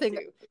 The other thing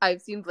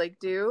I've seen Blake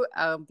do,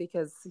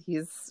 because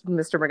he's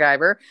Mr.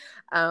 MacGyver,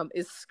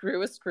 is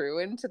screw a screw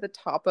into the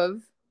top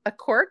of a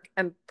cork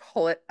and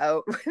pull it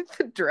out with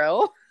the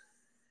drill.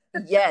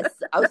 Yes.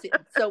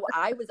 So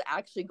I was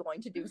actually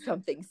going to do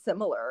something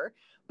similar,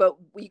 but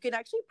you can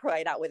actually pry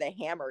it out with a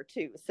hammer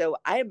too.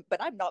 But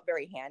I'm not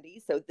very handy.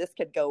 So this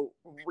could go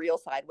real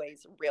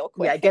sideways real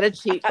quick. Yeah, get a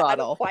cheat bottle. I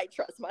don't quite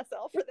trust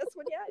myself for this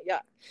one yet. Yeah.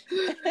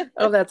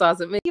 Oh, that's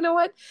awesome. You know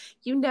what?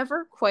 You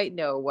never quite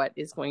know what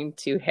is going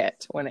to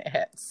hit when it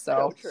hits.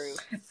 So true.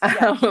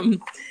 Yeah.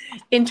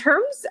 In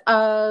terms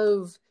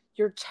of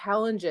your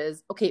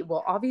challenges, okay,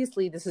 well,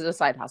 obviously this is a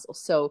side hustle,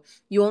 so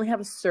you only have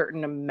a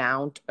certain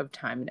amount of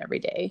time in every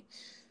day,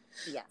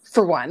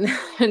 for one,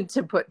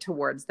 to put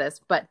towards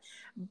this. But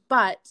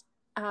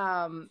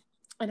and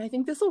I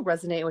think this will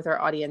resonate with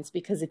our audience,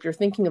 because if you're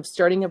thinking of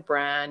starting a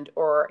brand,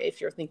 or if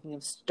you're thinking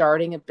of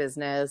starting a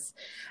business,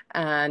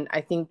 and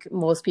I think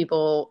most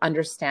people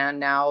understand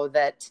now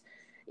that,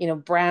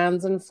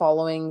 brands and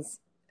followings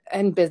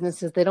and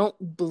businesses, they don't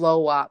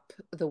blow up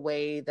the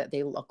way that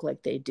they look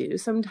like they do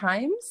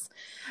sometimes.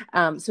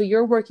 So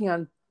you're working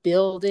on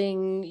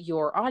building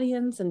your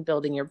audience and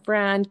building your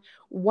brand.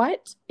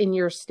 What in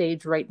your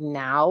stage right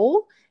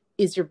now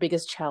is your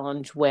biggest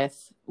challenge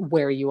with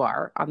where you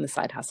are on the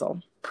side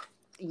hustle?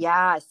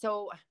 Yeah.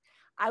 So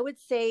I would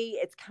say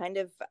it's kind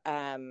of,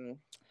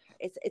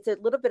 it's a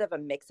little bit of a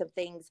mix of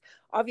things.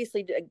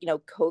 Obviously,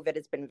 COVID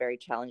has been very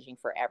challenging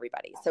for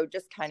everybody. So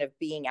just kind of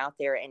being out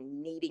there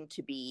and needing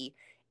to be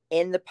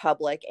in the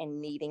public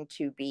and needing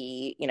to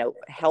be,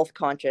 health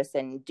conscious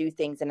and do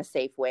things in a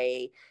safe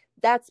way.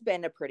 That's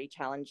been a pretty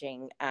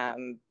challenging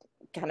kind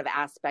of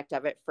aspect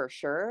of it for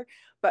sure.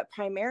 But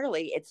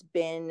primarily it's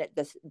been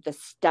the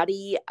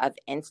study of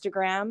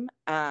Instagram,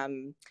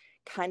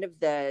 kind of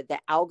the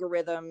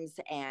algorithms,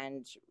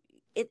 and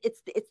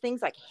it's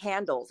things like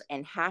handles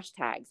and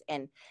hashtags,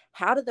 and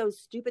how do those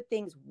stupid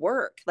things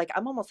work? Like,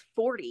 I'm almost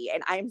 40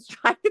 and I'm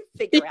trying to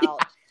figure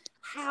out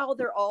how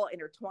they're all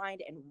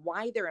intertwined and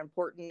why they're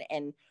important,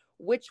 and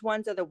which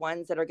ones are the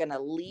ones that are going to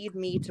lead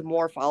me to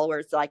more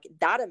followers. Like,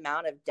 that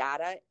amount of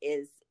data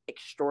is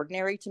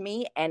extraordinary to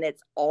me, and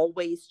it's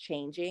always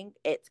changing.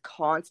 It's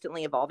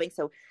constantly evolving.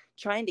 So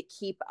trying to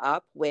keep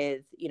up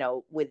with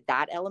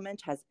that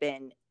element has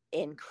been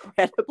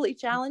incredibly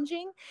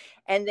challenging.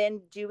 And then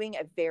doing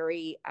a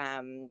very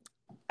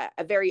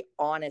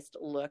honest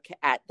look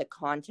at the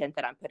content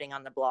that I'm putting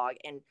on the blog,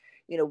 and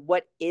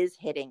what is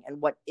hitting and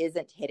what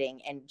isn't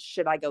hitting, and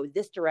should I go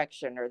this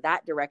direction or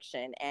that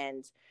direction,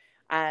 and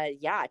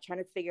trying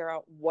to figure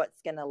out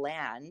what's going to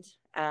land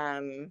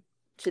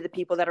to the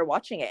people that are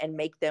watching it, and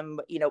make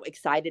them,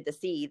 excited to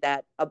see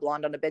that a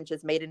blonde on a bench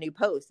has made a new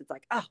post. It's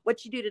like,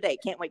 what you do today?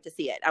 Can't wait to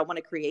see it. I want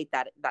to create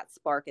that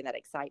spark and that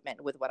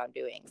excitement with what I'm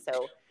doing.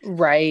 So,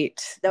 right.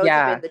 Those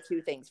have been the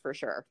two things for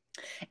sure.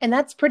 And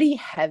that's pretty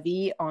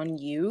heavy on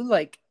you.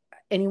 Like,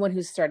 anyone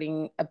who's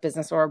starting a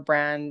business or a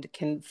brand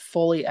can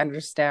fully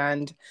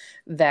understand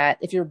that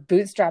if you're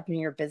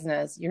bootstrapping your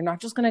business, you're not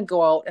just going to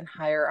go out and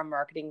hire a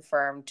marketing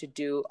firm to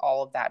do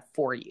all of that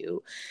for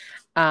you.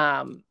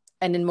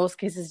 And in most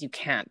cases you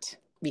can't,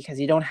 because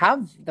you don't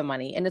have the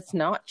money, and it's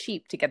not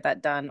cheap to get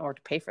that done or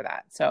to pay for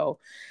that. So,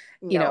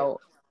 you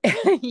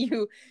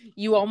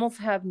almost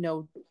have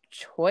no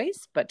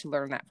choice but to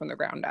learn that from the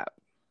ground up.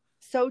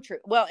 So true.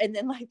 Well, and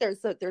then like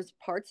there's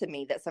parts of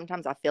me that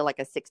sometimes I feel like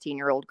a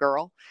 16-year-old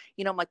girl.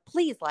 I'm like,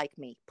 please like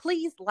me,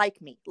 like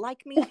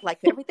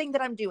everything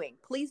that I'm doing.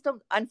 Please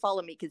don't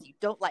unfollow me because you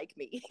don't like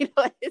me.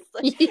 It's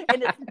like,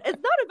 and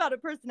it's not about a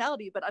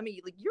personality, but I mean,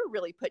 like, you're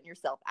really putting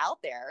yourself out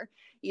there,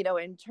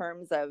 in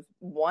terms of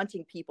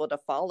wanting people to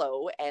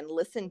follow and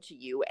listen to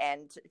you,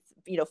 and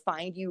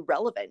find you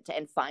relevant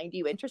and find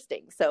you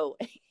interesting. So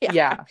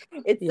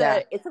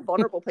it's a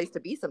vulnerable place to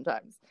be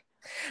sometimes.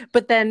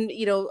 But then,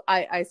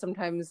 I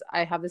sometimes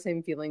I have the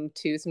same feeling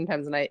too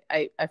sometimes, and I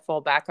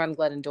fall back on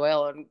Glennon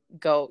Doyle and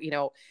go,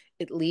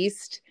 at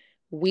least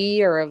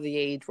we are of the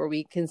age where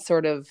we can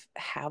sort of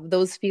have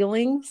those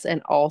feelings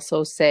and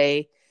also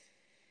say,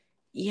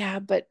 yeah,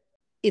 but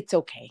it's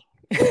okay.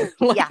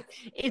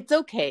 It's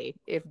okay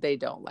if they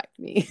don't like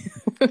me.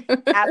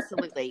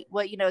 Absolutely.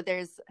 Well,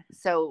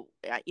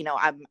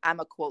 I'm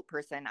a quote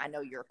person. I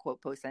know you're a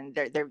quote person.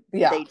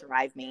 They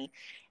drive me.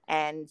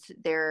 And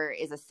there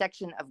is a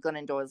section of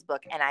Glennon Doyle's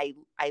book, and I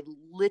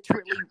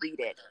literally read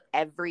it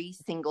every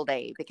single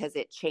day because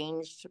it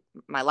changed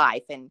my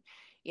life. And,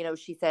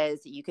 she says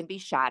you can be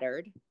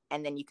shattered,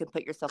 and then you can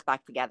put yourself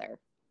back together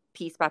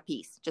piece by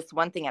piece, just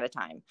one thing at a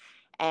time.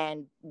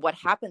 And what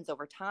happens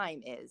over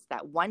time is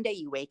that one day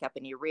you wake up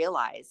and you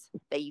realize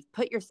that you've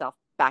put yourself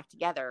back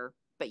together,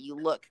 but you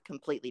look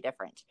completely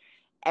different.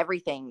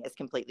 Everything is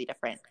completely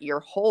different. You're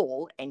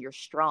whole and you're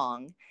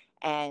strong,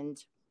 and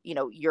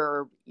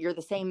you're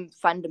the same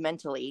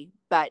fundamentally,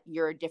 but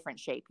you're a different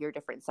shape, you're a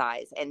different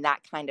size. And that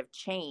kind of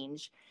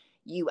change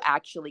you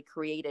actually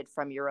created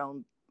from your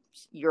own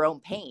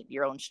pain,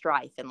 your own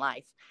strife in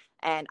life.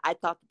 And I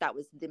thought that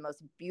was the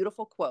most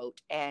beautiful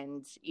quote.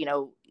 And, you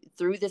know,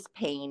 through this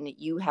pain,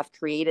 you have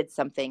created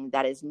something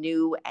that is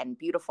new and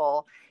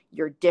beautiful.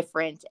 You're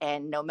different.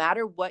 And no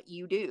matter what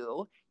you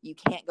do, you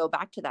can't go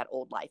back to that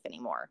old life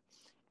anymore.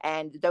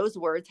 And those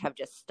words have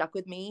just stuck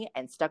with me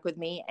and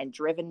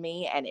driven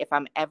me. And if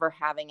I'm ever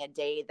having a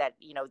day that,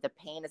 you know, the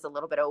pain is a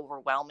little bit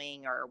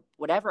overwhelming or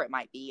whatever it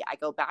might be, I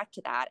go back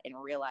to that and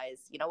realize,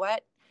 you know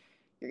what?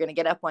 You're going to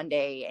get up one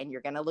day and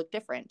you're going to look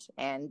different.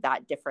 And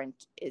that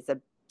different is a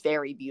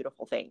very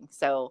beautiful thing.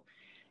 So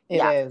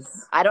It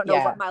is. I don't know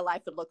Yeah. what my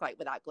life would look like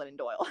without Glennon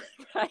Doyle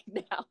right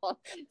now.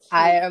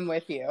 I am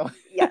with you.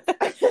 Yes.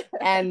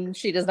 And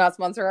she does not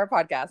sponsor our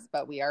podcast,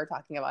 but we are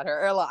talking about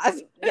her a lot.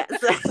 Yes.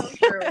 So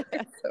true.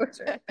 It's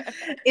so true.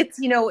 It's,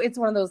 you know, it's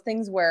one of those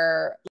things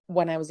where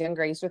when I was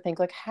younger, I used to think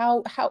like,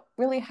 how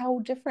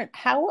different,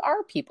 how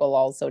are people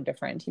all so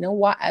different? You know,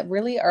 what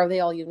really, are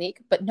they all unique?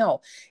 But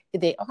no,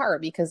 they are,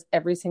 because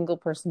every single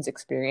person's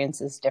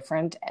experience is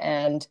different.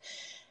 And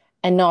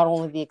not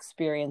only the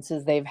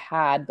experiences they've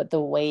had, but the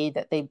way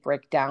that they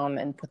break down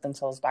and put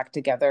themselves back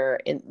together.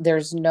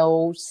 There's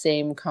no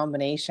same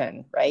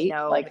combination, right?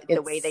 No, like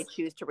the way they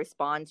choose to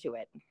respond to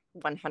it.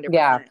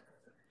 100%.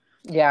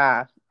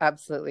 Yeah,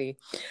 absolutely.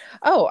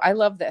 Oh, I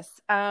love this.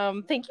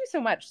 Thank you so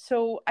much.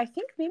 So I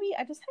think maybe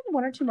I just have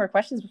one or two more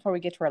questions before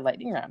we get to our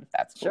lightning round, if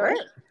that's cool. Sure.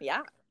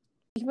 Yeah.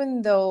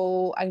 Even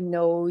though I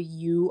know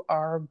you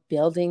are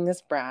building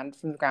this brand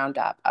from the ground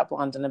up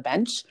Blonde on a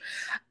Bench,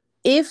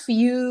 if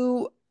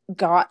you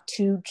got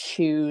to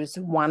choose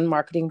one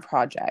marketing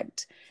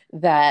project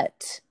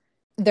that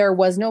there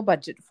was no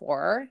budget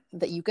for,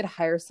 that you could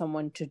hire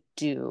someone to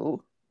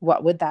do,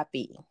 what would that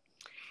be?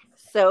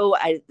 So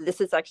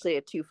this is actually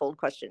a twofold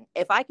question.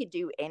 If I could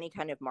do any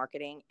kind of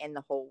marketing in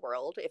the whole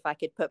world, if I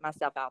could put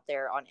myself out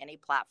there on any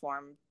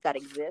platform that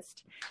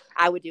exists,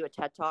 I would do a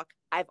TED Talk.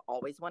 I've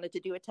always wanted to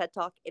do a TED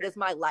Talk. It is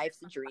my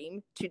life's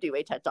dream to do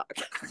a TED Talk.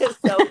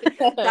 So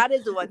that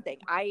is the one thing.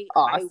 Awesome.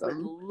 I would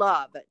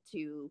love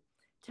to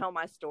tell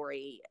my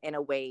story in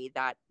a way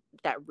that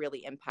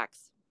really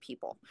impacts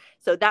people.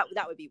 So that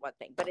would be one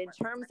thing. But in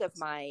terms of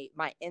my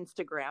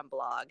Instagram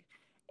blog,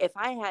 if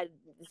I had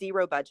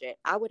zero budget,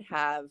 I would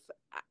have,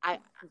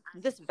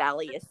 this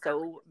valley is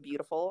so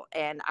beautiful,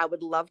 and I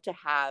would love to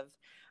have,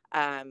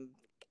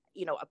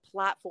 you know, a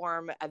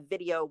platform, a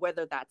video,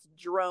 whether that's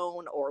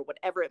drone or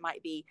whatever it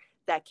might be,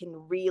 that can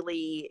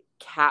really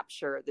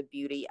capture the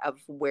beauty of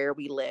where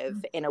we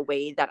live in a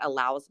way that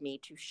allows me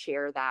to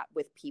share that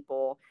with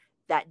people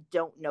that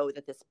don't know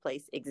that this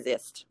place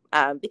exists.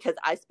 Because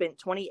I spent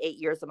 28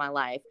 years of my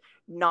life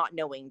not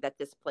knowing that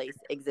this place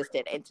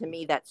existed. And to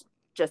me, that's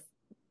just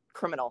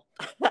criminal.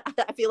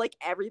 I feel like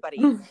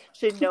everybody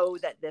should know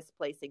that this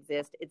place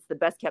exists. It's the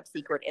best kept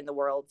secret in the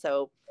world.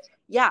 So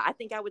yeah, I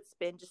think I would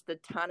spend just a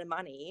ton of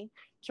money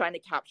trying to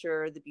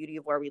capture the beauty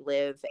of where we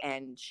live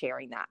and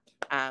sharing that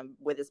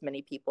with as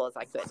many people as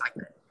I could.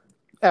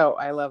 Oh,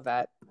 I love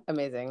that.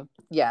 Amazing.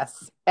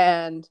 Yes.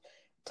 And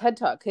TED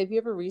Talk, have you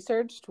ever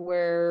researched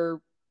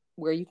where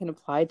you can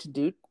apply to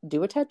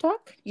do a TED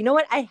Talk? You know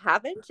what? I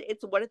haven't.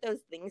 It's one of those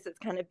things that's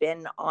kind of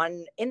been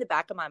in the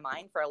back of my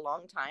mind for a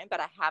long time,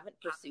 but I haven't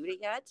pursued it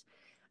yet.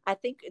 I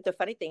think the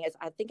funny thing is,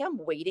 I think I'm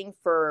waiting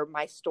for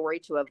my story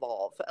to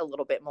evolve a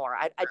little bit more.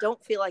 I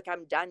don't feel like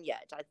I'm done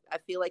yet. I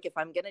feel like if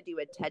I'm going to do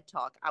a TED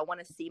Talk, I want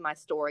to see my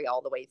story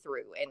all the way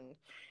through. And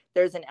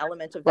there's an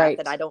element of that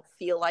that I don't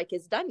feel like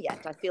is done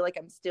yet. I feel like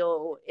I'm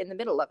still in the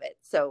middle of it.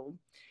 So,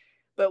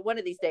 but one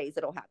of these days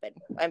it'll happen.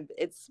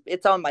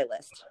 It's on my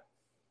list.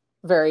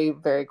 Very,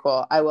 very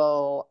cool. I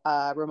will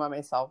remind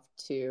myself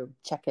to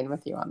check in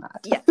with you on that.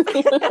 Yes.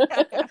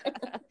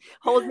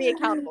 Hold me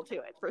accountable to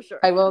it, for sure.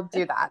 I will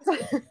do that.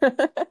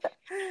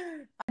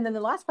 And then the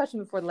last question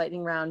before the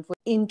lightning round,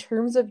 in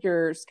terms of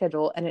your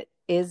schedule, and it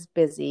is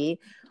busy,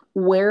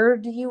 where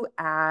do you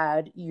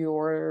add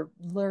your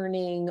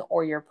learning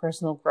or your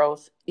personal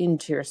growth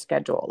into your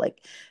schedule?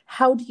 Like,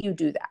 how do you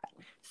do that?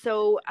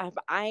 So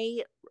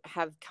I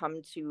have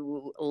come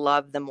to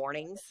love the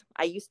mornings.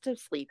 I used to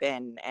sleep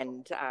in,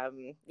 and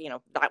you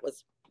know, that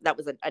was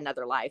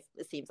another life,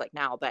 it seems like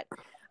now, but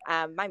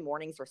my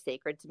mornings are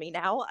sacred to me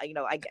now. You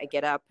know, I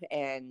get up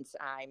and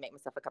I make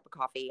myself a cup of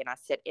coffee and I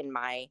sit in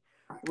my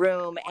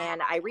room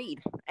and I read,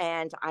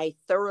 and I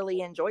thoroughly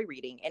enjoy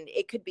reading. And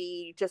it could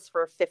be just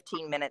for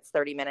 15 minutes,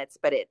 30 minutes,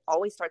 but it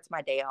always starts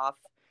my day off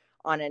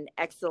on an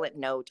excellent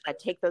note. I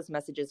take those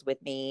messages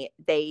with me.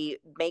 They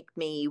make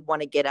me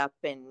want to get up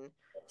and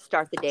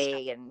start the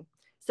day. And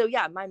so,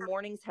 yeah, my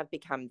mornings have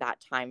become that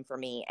time for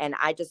me. And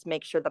I just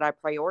make sure that I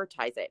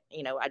prioritize it.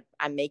 You know,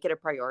 I make it a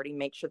priority,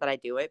 make sure that I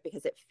do it,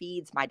 because it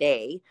feeds my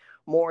day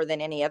more than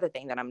any other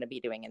thing that I'm going to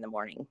be doing in the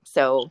morning.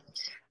 So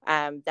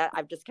that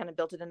I've just kind of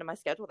built it into my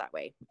schedule that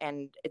way.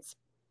 And it's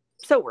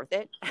so worth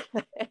it.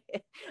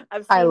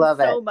 I've seen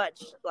so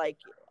much like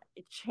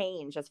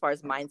change as far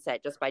as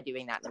mindset just by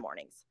doing that in the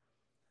mornings.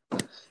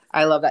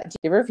 I love that. Do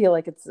you ever feel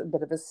like it's a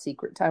bit of a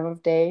secret time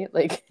of day?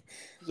 Like,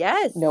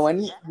 Yes. no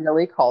one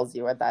really calls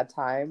you at that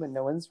time, and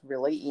no one's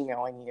really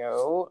emailing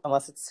you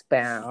unless it's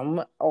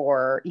spam,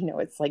 or,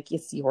 it's like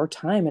it's your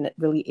time, and it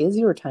really is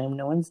your time.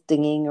 No one's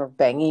dinging or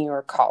banging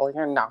or calling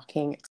or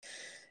knocking.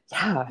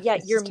 Yeah, Yeah,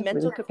 it's your just a really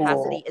mental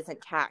capacity cool.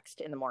 isn't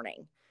taxed in the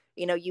morning.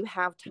 You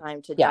have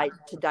time to Yeah,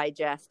 to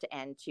digest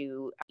and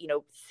to,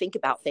 think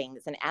about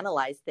things and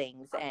analyze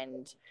things,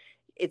 and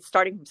it's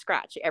starting from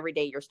scratch. Every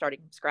day you're starting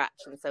from scratch.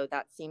 And so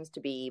that seems to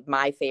be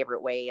my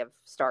favorite way of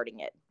starting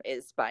it,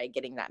 is by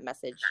getting that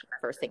message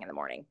first thing in the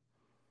morning.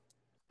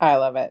 I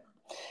love it.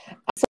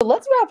 So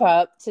let's wrap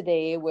up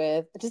today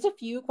with just a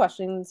few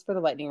questions for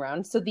the lightning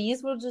round. So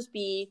these will just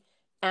be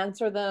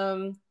answer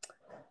them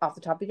off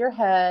the top of your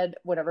head,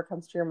 whatever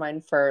comes to your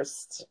mind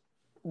first.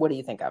 What do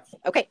you think of?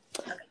 Okay.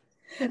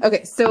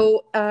 Okay,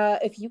 so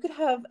if you could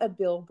have a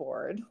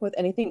billboard with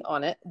anything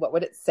on it, what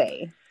would it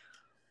say?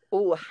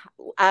 Ooh,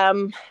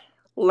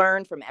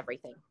 learn from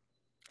everything.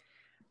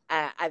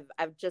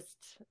 I've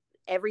just,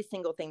 every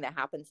single thing that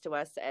happens to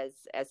us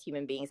as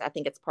human beings, I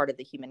think it's part of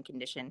the human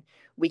condition.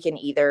 We can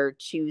either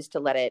choose to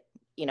let it,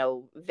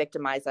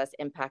 victimize us,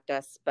 impact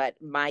us. But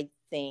my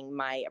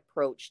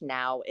approach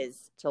now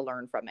is to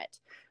learn from it.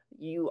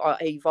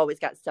 You've always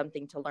got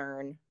something to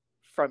learn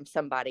from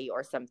somebody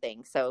or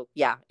something. So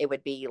yeah, it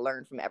would be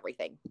learn from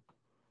everything.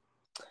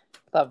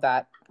 Love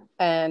that.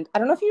 And I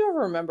don't know if you ever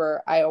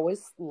remember, I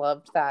always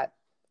loved that.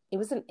 It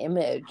was an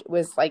image. It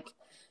was like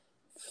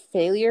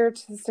failure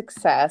to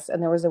success,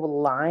 and there was a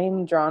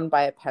line drawn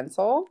by a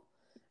pencil,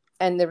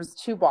 and there was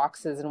two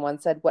boxes, and one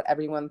said what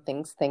everyone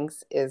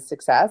thinks is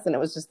success, and it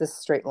was just this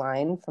straight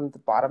line from the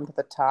bottom to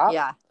the top.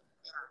 Yeah.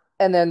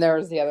 And then there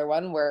was the other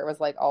one where it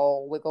was like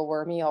all wiggle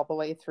wormy all the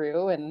way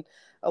through, and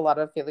a lot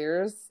of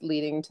failures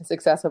leading to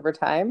success over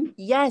time.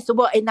 Yes.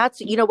 Well, and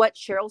that's, what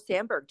Sheryl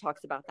Sandberg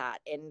talks about that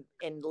in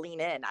Lean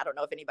In. I don't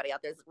know if anybody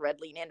out there's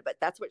read Lean In, but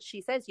that's what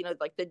she says,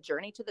 like the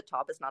journey to the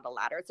top is not a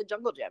ladder. It's a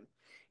jungle gym.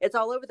 It's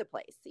all over the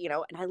place,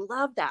 and I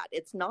love that.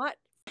 It's not,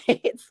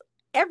 it's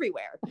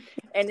everywhere.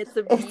 And it's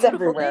a beautiful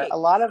everywhere. thing. A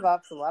lot of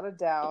ups, a lot of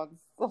downs,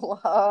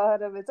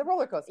 it's a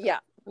roller coaster. Yeah.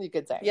 You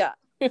could say. Yeah.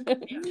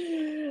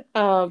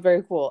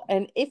 Very cool.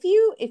 And if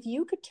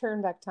you could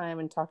turn back time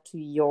and talk to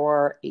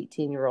your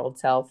 18-year-old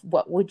self,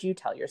 what would you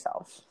tell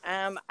yourself?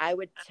 I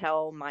would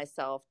tell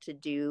myself to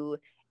do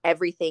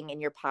everything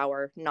in your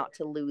power, not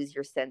to lose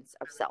your sense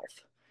of self.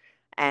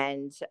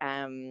 And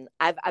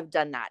I've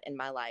done that in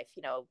my life,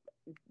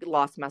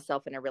 lost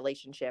myself in a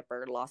relationship,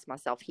 or lost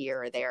myself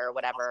here or there or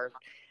whatever.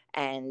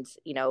 And,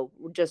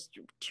 just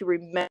to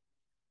remember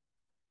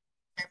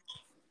who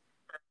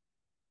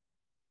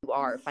you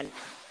are, find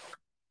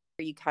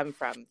where you come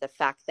from, the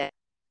fact that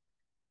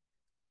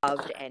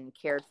loved and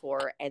cared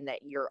for, and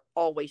that you're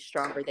always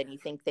stronger than you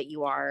think that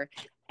you are,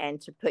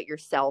 and to put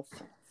yourself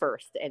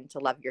first and to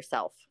love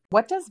yourself.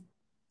 What does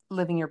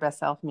living your best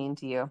self mean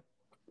to you?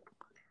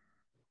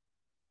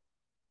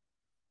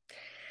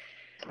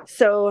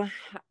 So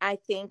I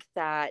think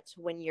that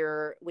when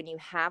you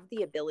have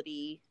the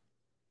ability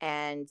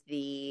and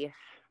the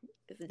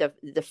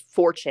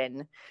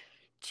fortune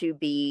to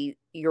be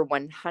your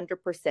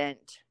 100%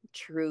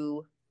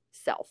 true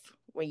self,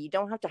 where you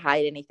don't have to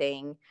hide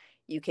anything,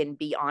 you can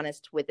be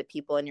honest with the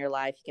people in your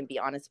life, you can be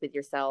honest with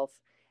yourself.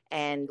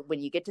 And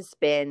when you get to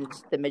spend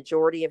the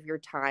majority of your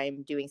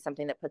time doing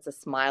something that puts a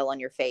smile on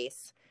your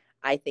face,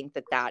 I think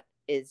that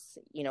is,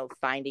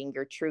 finding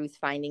your truth,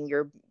 finding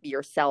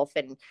yourself.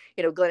 And,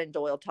 Glennon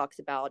Doyle talks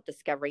about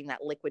discovering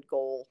that liquid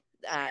gold,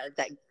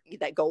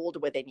 that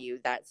gold within you,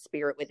 that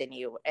spirit within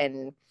you.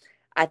 And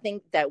I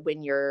think that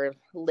when you're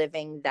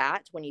living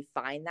that, when you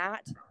find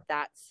that,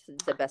 that's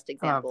the best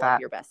example of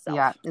your best self.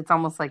 Yeah, it's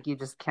almost like you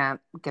just can't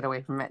get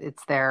away from it.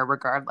 It's there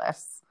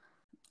regardless.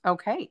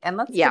 Okay, and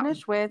let's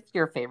finish with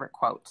your favorite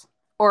quote.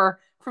 Or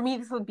for me,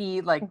 this would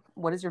be like,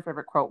 what is your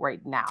favorite quote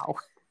right now?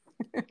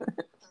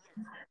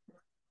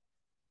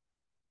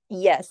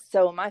 Yes.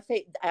 So my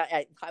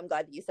I'm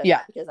glad that you said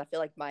that, because I feel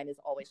like mine is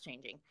always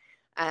changing.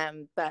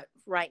 But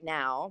right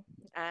now,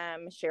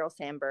 Sheryl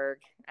Sandberg,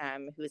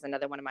 who is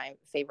another one of my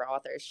favorite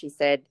authors, she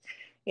said,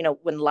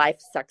 when life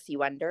sucks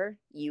you under,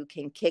 you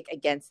can kick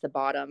against the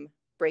bottom,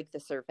 break the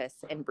surface,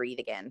 and breathe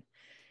again.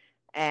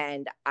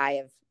 And I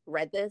have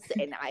read this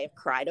and I have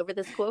cried over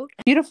this quote.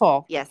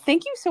 Beautiful. Yes.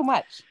 Thank you so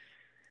much.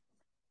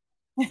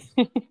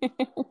 Yeah,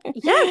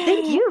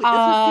 thank you. This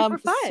was super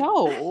fun.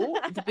 So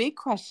the big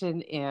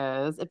question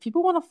is, if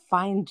people want to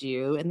find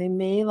you and they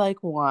may like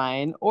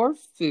wine or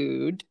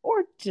food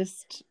or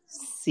just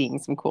seeing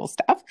some cool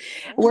stuff,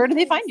 where do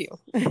they find you?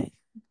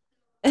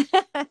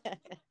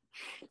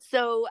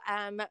 So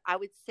I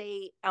would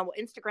say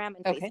Instagram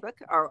and Facebook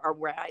are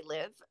where I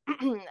live.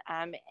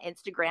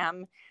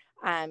 Instagram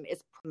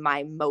is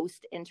my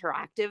most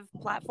interactive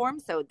platform.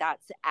 So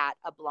that's at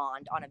A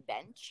Blonde on a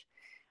Bench.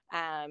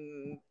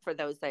 For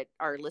those that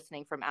are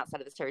listening from outside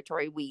of this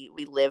territory, we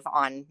live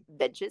on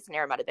benches,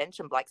 Naramata Bench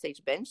and Black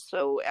Sage Bench.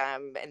 So,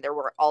 and there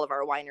were all of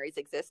our wineries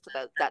exist.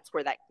 That's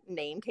where that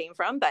name came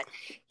from. But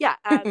yeah,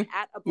 at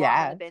A Blonde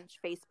on the Bench,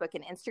 Facebook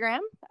and Instagram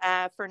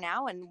for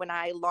now. And when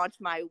I launch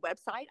my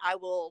website, I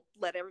will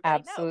let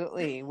everybody know.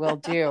 Absolutely, will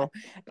do.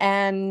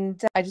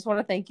 And I just want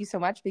to thank you so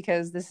much,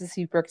 because this is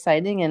super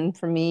exciting. And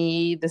for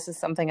me, this is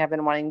something I've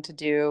been wanting to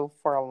do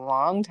for a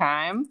long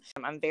time.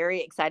 I'm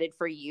very excited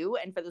for you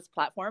and for this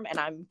platform. And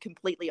I'm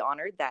completely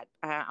honored that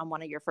I'm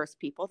one of your first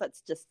people.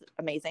 That's just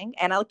amazing.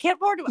 And I can't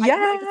forward to it.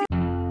 Yeah.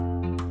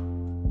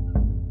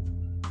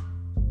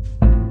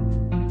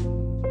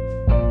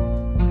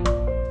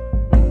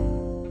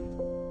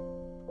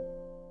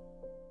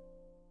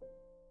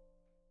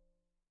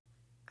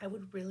 I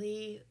would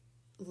really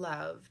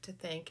love to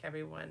thank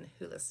everyone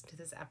who listened to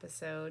this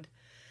episode,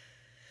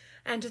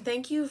 and to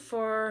thank you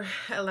for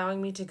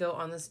allowing me to go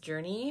on this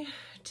journey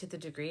to the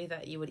degree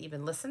that you would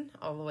even listen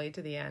all the way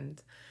to the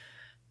end.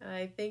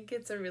 I think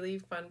it's a really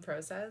fun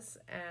process,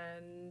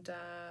 and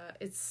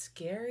it's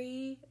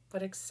scary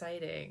but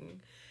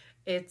exciting.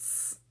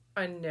 It's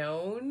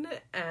unknown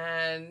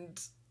and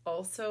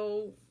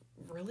also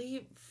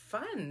really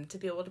fun to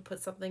be able to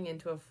put something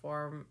into a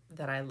form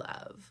that I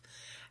love,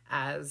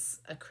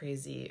 as a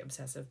crazy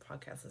obsessive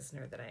podcast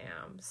listener that I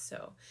am.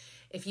 So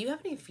if you have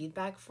any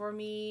feedback for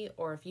me,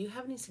 or if you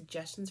have any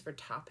suggestions for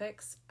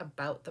topics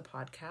about the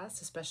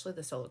podcast, especially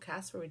the solo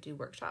cast where we do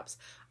workshops,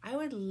 I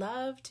would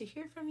love to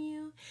hear from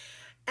you.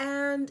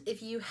 And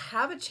if you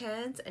have a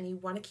chance and you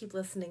want to keep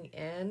listening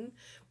in,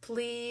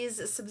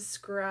 please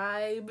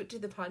subscribe to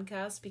the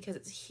podcast, because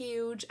it's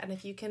huge. And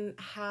if you can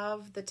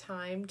have the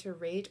time to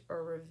rate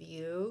or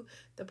review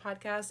the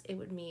podcast, it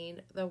would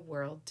mean the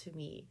world to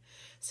me.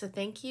 So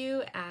thank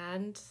you,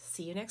 and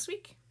see you next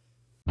week.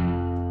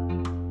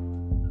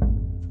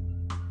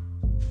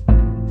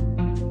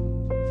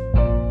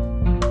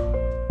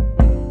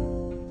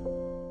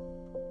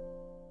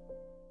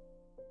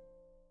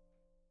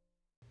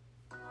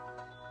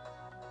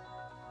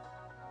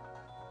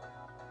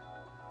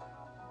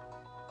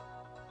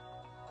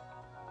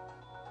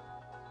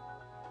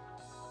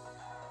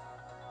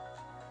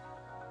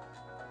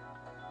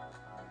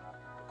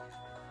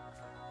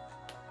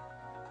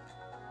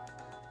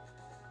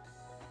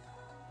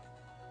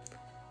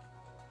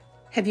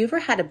 Have you ever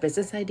had a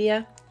business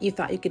idea you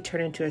thought you could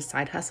turn into a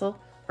side hustle,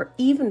 or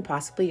even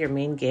possibly your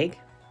main gig?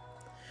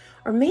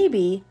 Or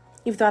maybe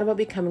you've thought about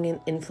becoming an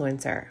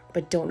influencer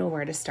but don't know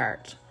where to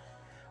start.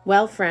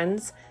 Well,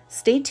 friends,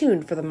 stay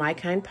tuned for the My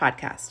Kind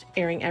podcast,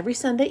 airing every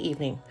Sunday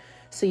evening,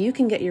 so you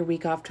can get your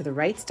week off to the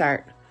right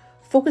start,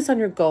 focus on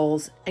your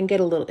goals, and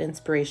get a little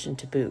inspiration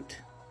to boot.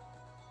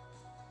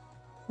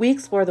 We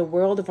explore the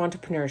world of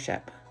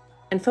entrepreneurship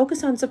and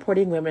focus on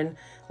supporting women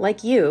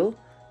like you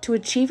to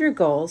achieve your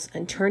goals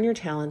and turn your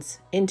talents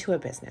into a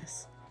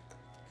business.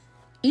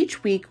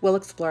 Each week, we'll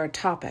explore a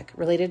topic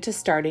related to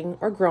starting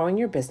or growing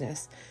your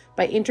business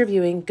by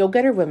interviewing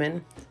go-getter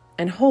women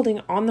and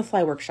holding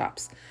on-the-fly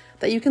workshops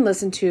that you can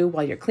listen to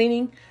while you're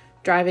cleaning,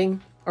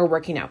 driving, or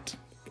working out.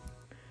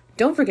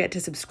 Don't forget to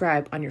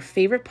subscribe on your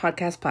favorite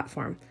podcast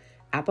platform,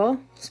 Apple,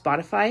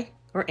 Spotify,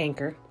 or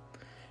Anchor,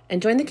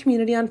 and join the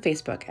community on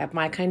Facebook at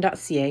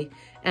mykind.ca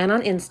and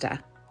on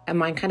Insta at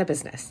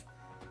MyKindOfBusiness.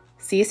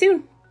 See you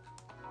soon!